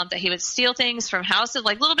 that he would steal things from houses,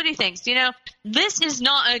 like little bitty things. You know, this is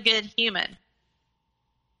not a good human.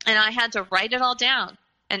 And I had to write it all down.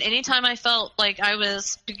 And anytime I felt like I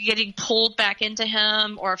was getting pulled back into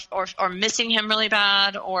him or missing him really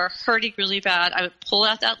bad or hurting really bad, I would pull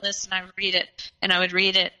out that list and I would read it and I would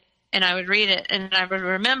read it and I would read it. And I would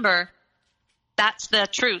remember that's the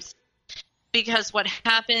truth. Because what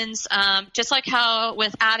happens, just like how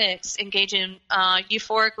with addicts engage in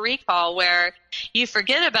euphoric recall, where you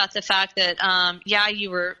forget about the fact that,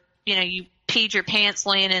 you peed your pants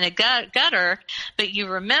laying in a gutter, but you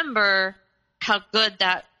remember how good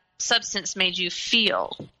that substance made you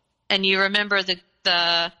feel, and you remember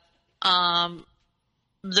the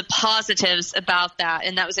positives about that.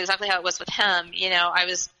 And that was exactly how it was with him. You know, I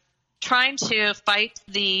was trying to fight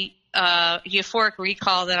the euphoric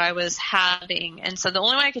recall that I was having. And so the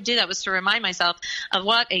only way I could do that was to remind myself of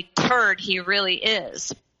what a turd he really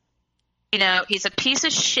is. You know, he's a piece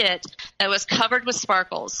of shit that was covered with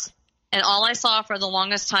sparkles. And all I saw for the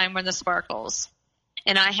longest time were the sparkles.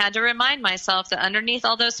 And I had to remind myself that underneath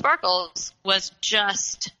all those sparkles was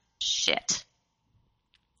just shit.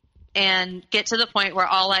 And get to the point where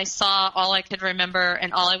all I saw, all I could remember,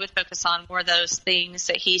 and all I would focus on were those things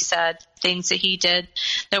that he said, things that he did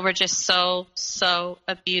that were just so, so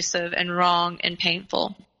abusive and wrong and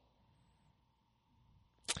painful.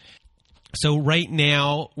 So right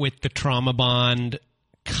now with the trauma bond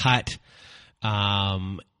cut,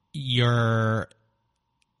 you're,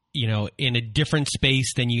 in a different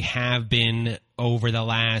space than you have been over the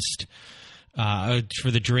last, for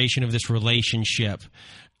the duration of this relationship.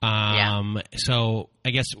 So I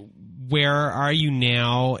guess where are you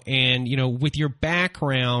now? And, with your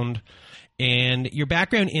background in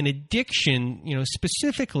addiction,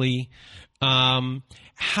 specifically,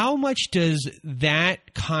 how much does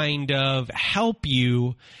that kind of help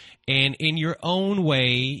you? And in your own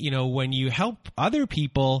way, when you help other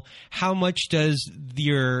people, how much does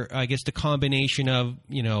the combination of,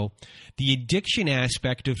 the addiction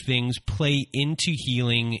aspect of things play into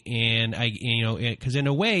healing? And because in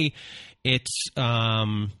a way it's,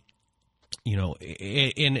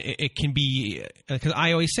 it can be, because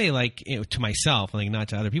I always say, to myself, not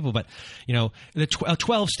to other people, but, the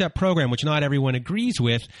 12-step program, which not everyone agrees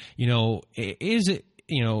with, is,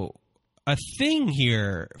 a thing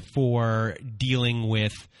here for dealing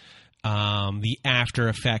with the after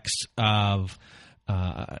effects of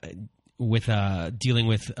dealing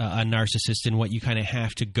with a narcissist and what you kind of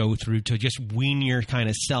have to go through to just wean your kind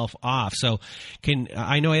of self off. So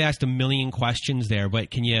I know I asked a million questions there,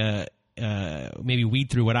 but can you maybe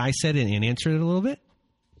weed through what I said and answer it a little bit?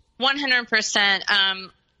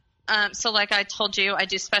 100%. So like I told you, I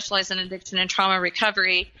do specialize in addiction and trauma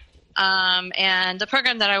recovery. And the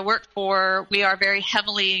program that I work for, we are very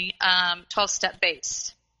heavily 12-step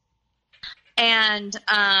based. And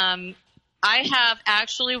I have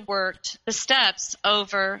actually worked the steps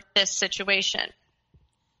over this situation.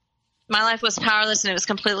 My life was powerless and it was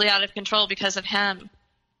completely out of control because of him.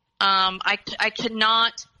 I could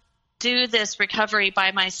not do this recovery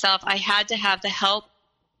by myself. I had to have the help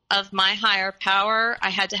of my higher power.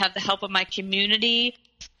 I had to have the help of my community.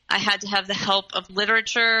 I had to have the help of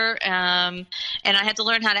literature, and I had to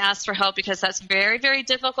learn how to ask for help, because that's very, very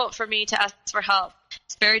difficult for me to ask for help.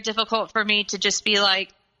 It's very difficult for me to just be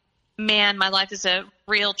like, man, my life is a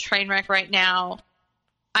real train wreck right now.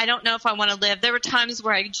 I don't know if I want to live. There were times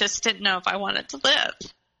where I just didn't know if I wanted to live.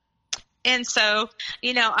 And so,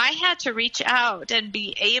 I had to reach out and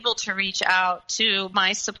be able to reach out to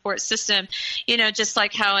my support system, just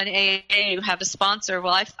like how in AA you have a sponsor.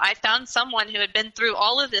 Well, I found someone who had been through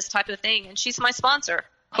all of this type of thing, and she's my sponsor,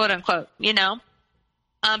 quote unquote,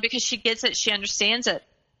 because she gets it. She understands it.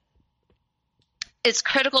 It's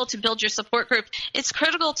critical to build your support group. It's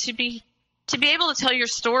critical to be able to tell your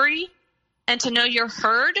story and to know you're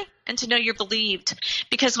heard and to know you're believed.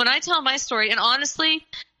 Because when I tell my story, and honestly,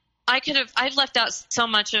 I've left out so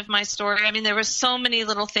much of my story. I mean, there were so many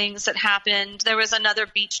little things that happened. There was another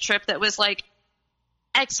beach trip that was like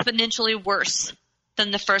exponentially worse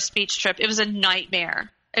than the first beach trip. It was a nightmare.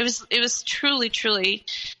 It was truly, truly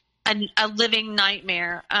a living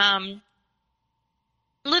nightmare.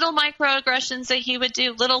 Little microaggressions that he would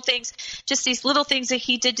do, little things, just these little things that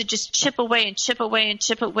he did to just chip away and chip away and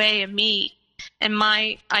chip away at me. and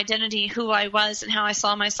my identity, who I was and how I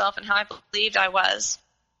saw myself and how I believed I was.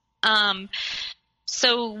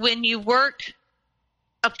 So when you work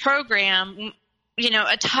a program,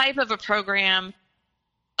 a type of a program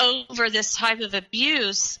over this type of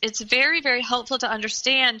abuse, it's very, very helpful to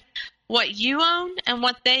understand what you own and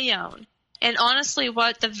what they own. And honestly,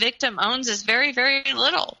 what the victim owns is very, very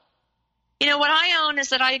little. What I own is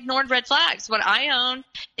that I ignored red flags. What I own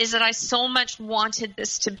is that I so much wanted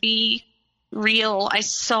this to be real. I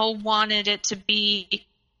so wanted it to be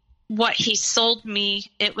what he sold me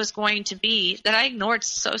it was going to be that I ignored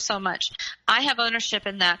so much. I have ownership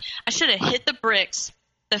in that. I should have hit the bricks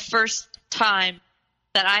the first time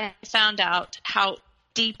that I found out how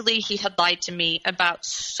deeply he had lied to me about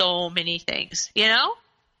so many things.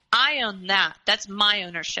 I own that. That's my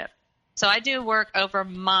ownership. So I do work over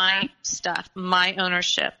my stuff, my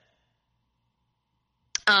ownership,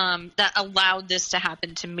 that allowed this to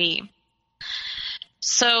happen to me.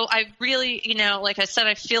 So I really, like I said,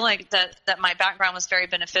 I feel like that my background was very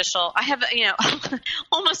beneficial. I have,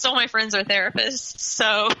 almost all my friends are therapists.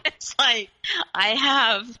 So it's like I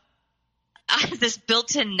have this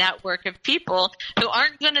built-in network of people who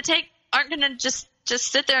aren't going to just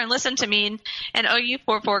sit there and listen to me and oh, you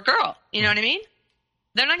poor girl. You know what I mean?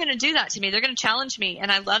 They're not going to do that to me. They're going to challenge me,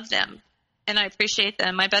 and I love them, and I appreciate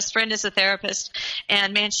them. My best friend is a therapist,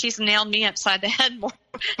 and man, she's nailed me upside the head more.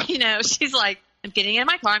 She's like, I'm getting in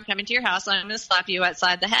my car, I'm coming to your house, and I'm going to slap you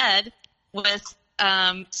upside the head with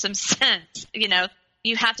some sense.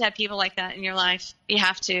 You have to have people like that in your life. You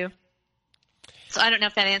have to. So I don't know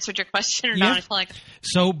if that answered your question or not. I feel like.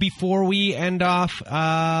 So before we end off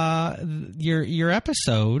your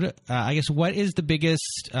episode, I guess what is the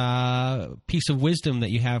biggest piece of wisdom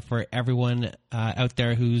that you have for everyone out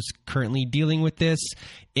there who's currently dealing with this,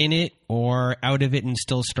 in it or out of it and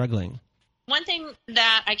still struggling? One thing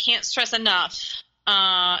that I can't stress enough,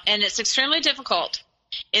 and it's extremely difficult,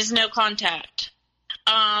 is no contact.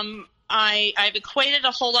 I've equated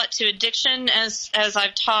a whole lot to addiction as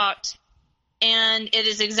I've talked. And it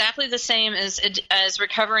is exactly the same as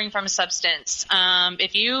recovering from a substance.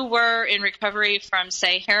 If you were in recovery from,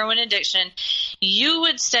 say, heroin addiction, you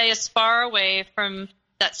would stay as far away from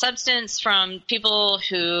that substance, from people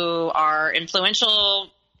who are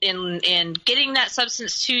influential in getting that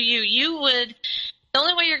substance to you. The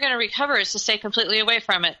only way you're going to recover is to stay completely away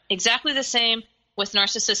from it. Exactly the same with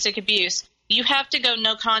narcissistic abuse. You have to go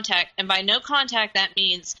no contact. And by no contact, that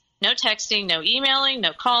means no texting, no emailing,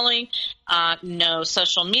 no calling, no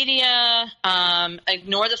social media.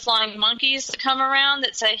 Ignore the flying monkeys that come around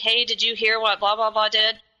that say, hey, did you hear what blah, blah, blah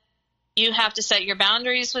did? You have to set your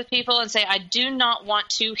boundaries with people and say, I do not want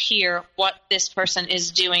to hear what this person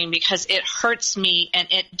is doing because it hurts me and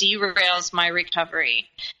it derails my recovery.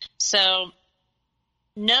 So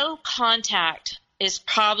no contact is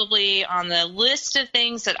probably on the list of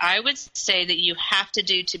things that I would say that you have to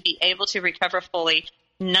do to be able to recover fully.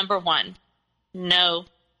 Number one, no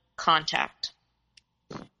contact.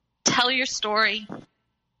 Tell your story.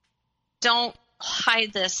 Don't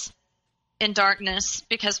hide this in darkness,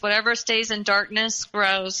 because whatever stays in darkness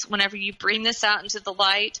grows. Whenever you bring this out into the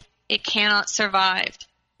light, it cannot survive.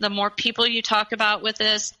 The more people you talk about with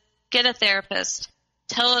this, get a therapist.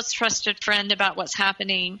 Tell a trusted friend about what's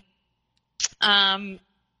happening. Talk.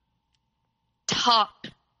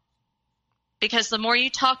 Because the more you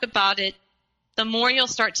talk about it, the more you'll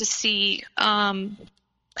start to see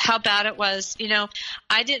how bad it was.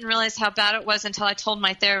 I didn't realize how bad it was until I told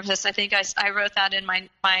my therapist. I think I wrote that in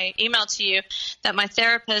my email to you, that my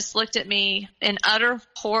therapist looked at me in utter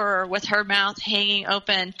horror with her mouth hanging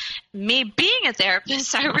open. Me being a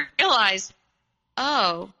therapist, I realized,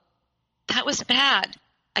 oh, that was bad.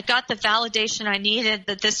 I got the validation I needed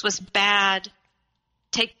that this was bad.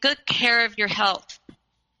 Take good care of your health.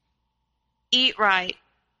 Eat right.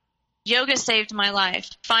 Yoga saved my life.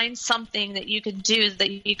 Find something that you can do, that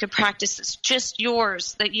you can practice that's just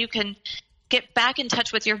yours, that you can get back in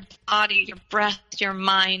touch with your body, your breath, your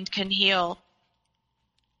mind can heal.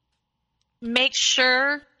 Make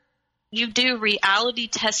sure you do reality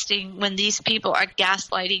testing when these people are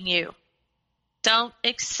gaslighting you. Don't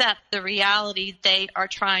accept the reality they are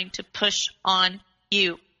trying to push on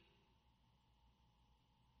you.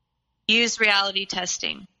 Use reality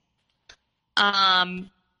testing.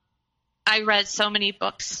 I read so many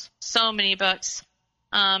books.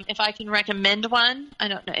 If I can recommend one, I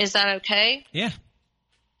don't know. Is that okay? Yeah.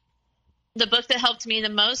 The book that helped me the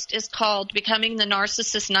most is called Becoming the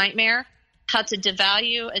Narcissist Nightmare: How to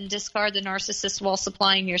Devalue and Discard the Narcissist While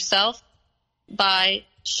Supplying Yourself, by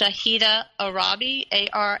Shahida Arabi,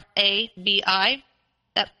 Arabi.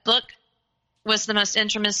 That book was the most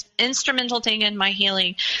instrumental thing in my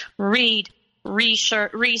healing. Read,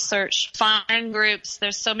 research, find groups.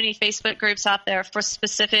 There's so many Facebook groups out there for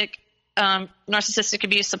specific narcissistic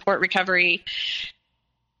abuse support recovery.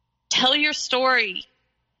 Tell your story.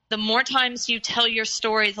 The more times you tell your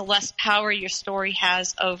story, the less power your story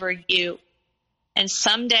has over you. And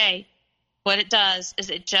someday, what it does is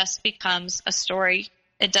it just becomes a story.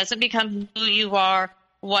 It doesn't become who you are,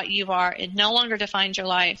 what you are. It no longer defines your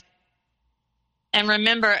life. And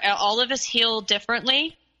remember, all of us heal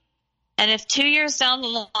differently. And if 2 years down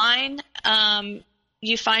the line,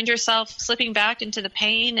 you find yourself slipping back into the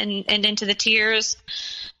pain and into the tears,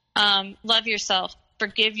 love yourself,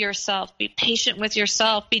 forgive yourself, be patient with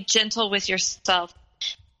yourself, be gentle with yourself.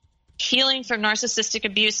 Healing from narcissistic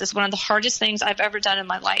abuse is one of the hardest things I've ever done in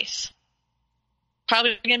my life.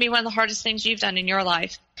 Probably going to be one of the hardest things you've done in your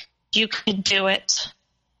life. You can do it.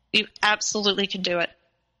 You absolutely can do it.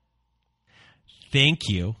 Thank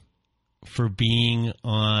you for being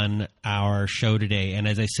on our show today. And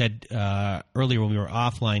as I said earlier when we were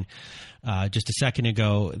offline, just a second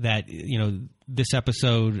ago, that this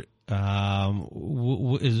episode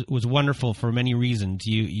was wonderful for many reasons.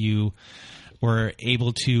 You were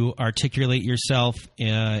able to articulate yourself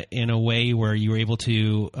in a way where you were able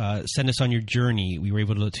to send us on your journey. We were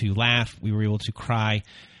able to laugh. We were able to cry,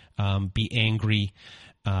 be angry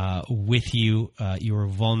with you. You were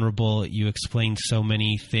vulnerable. You explained so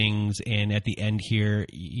many things. And at the end here,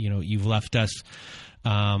 you've left us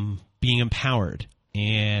being empowered.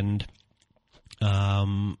 And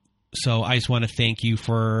so I just want to thank you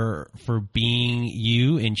for being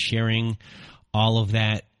you and sharing all of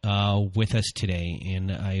that with us today.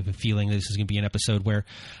 And I have a feeling this is going to be an episode where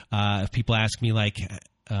if people ask me, like,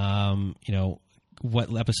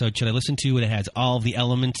 what episode should I listen to? It has all the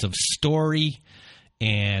elements of story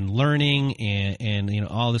and learning and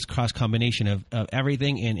all this cross combination of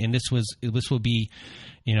everything. And this will be,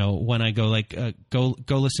 when I go go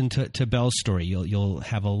listen to Belle's story. You'll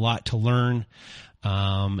have a lot to learn.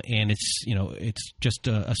 And it's just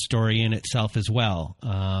a story in itself as well.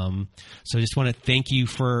 So I just want to thank you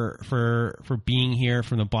for being here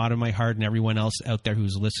from the bottom of my heart, and everyone else out there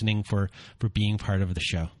who's listening for being part of the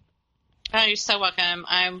show. Oh, you're so welcome.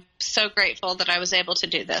 I'm so grateful that I was able to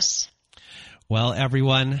do this. Well,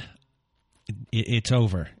 everyone, it's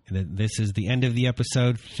over. This is the end of the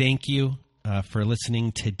episode. Thank you for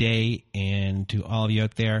listening today, and to all of you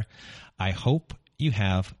out there, I hope you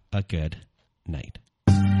have a good night.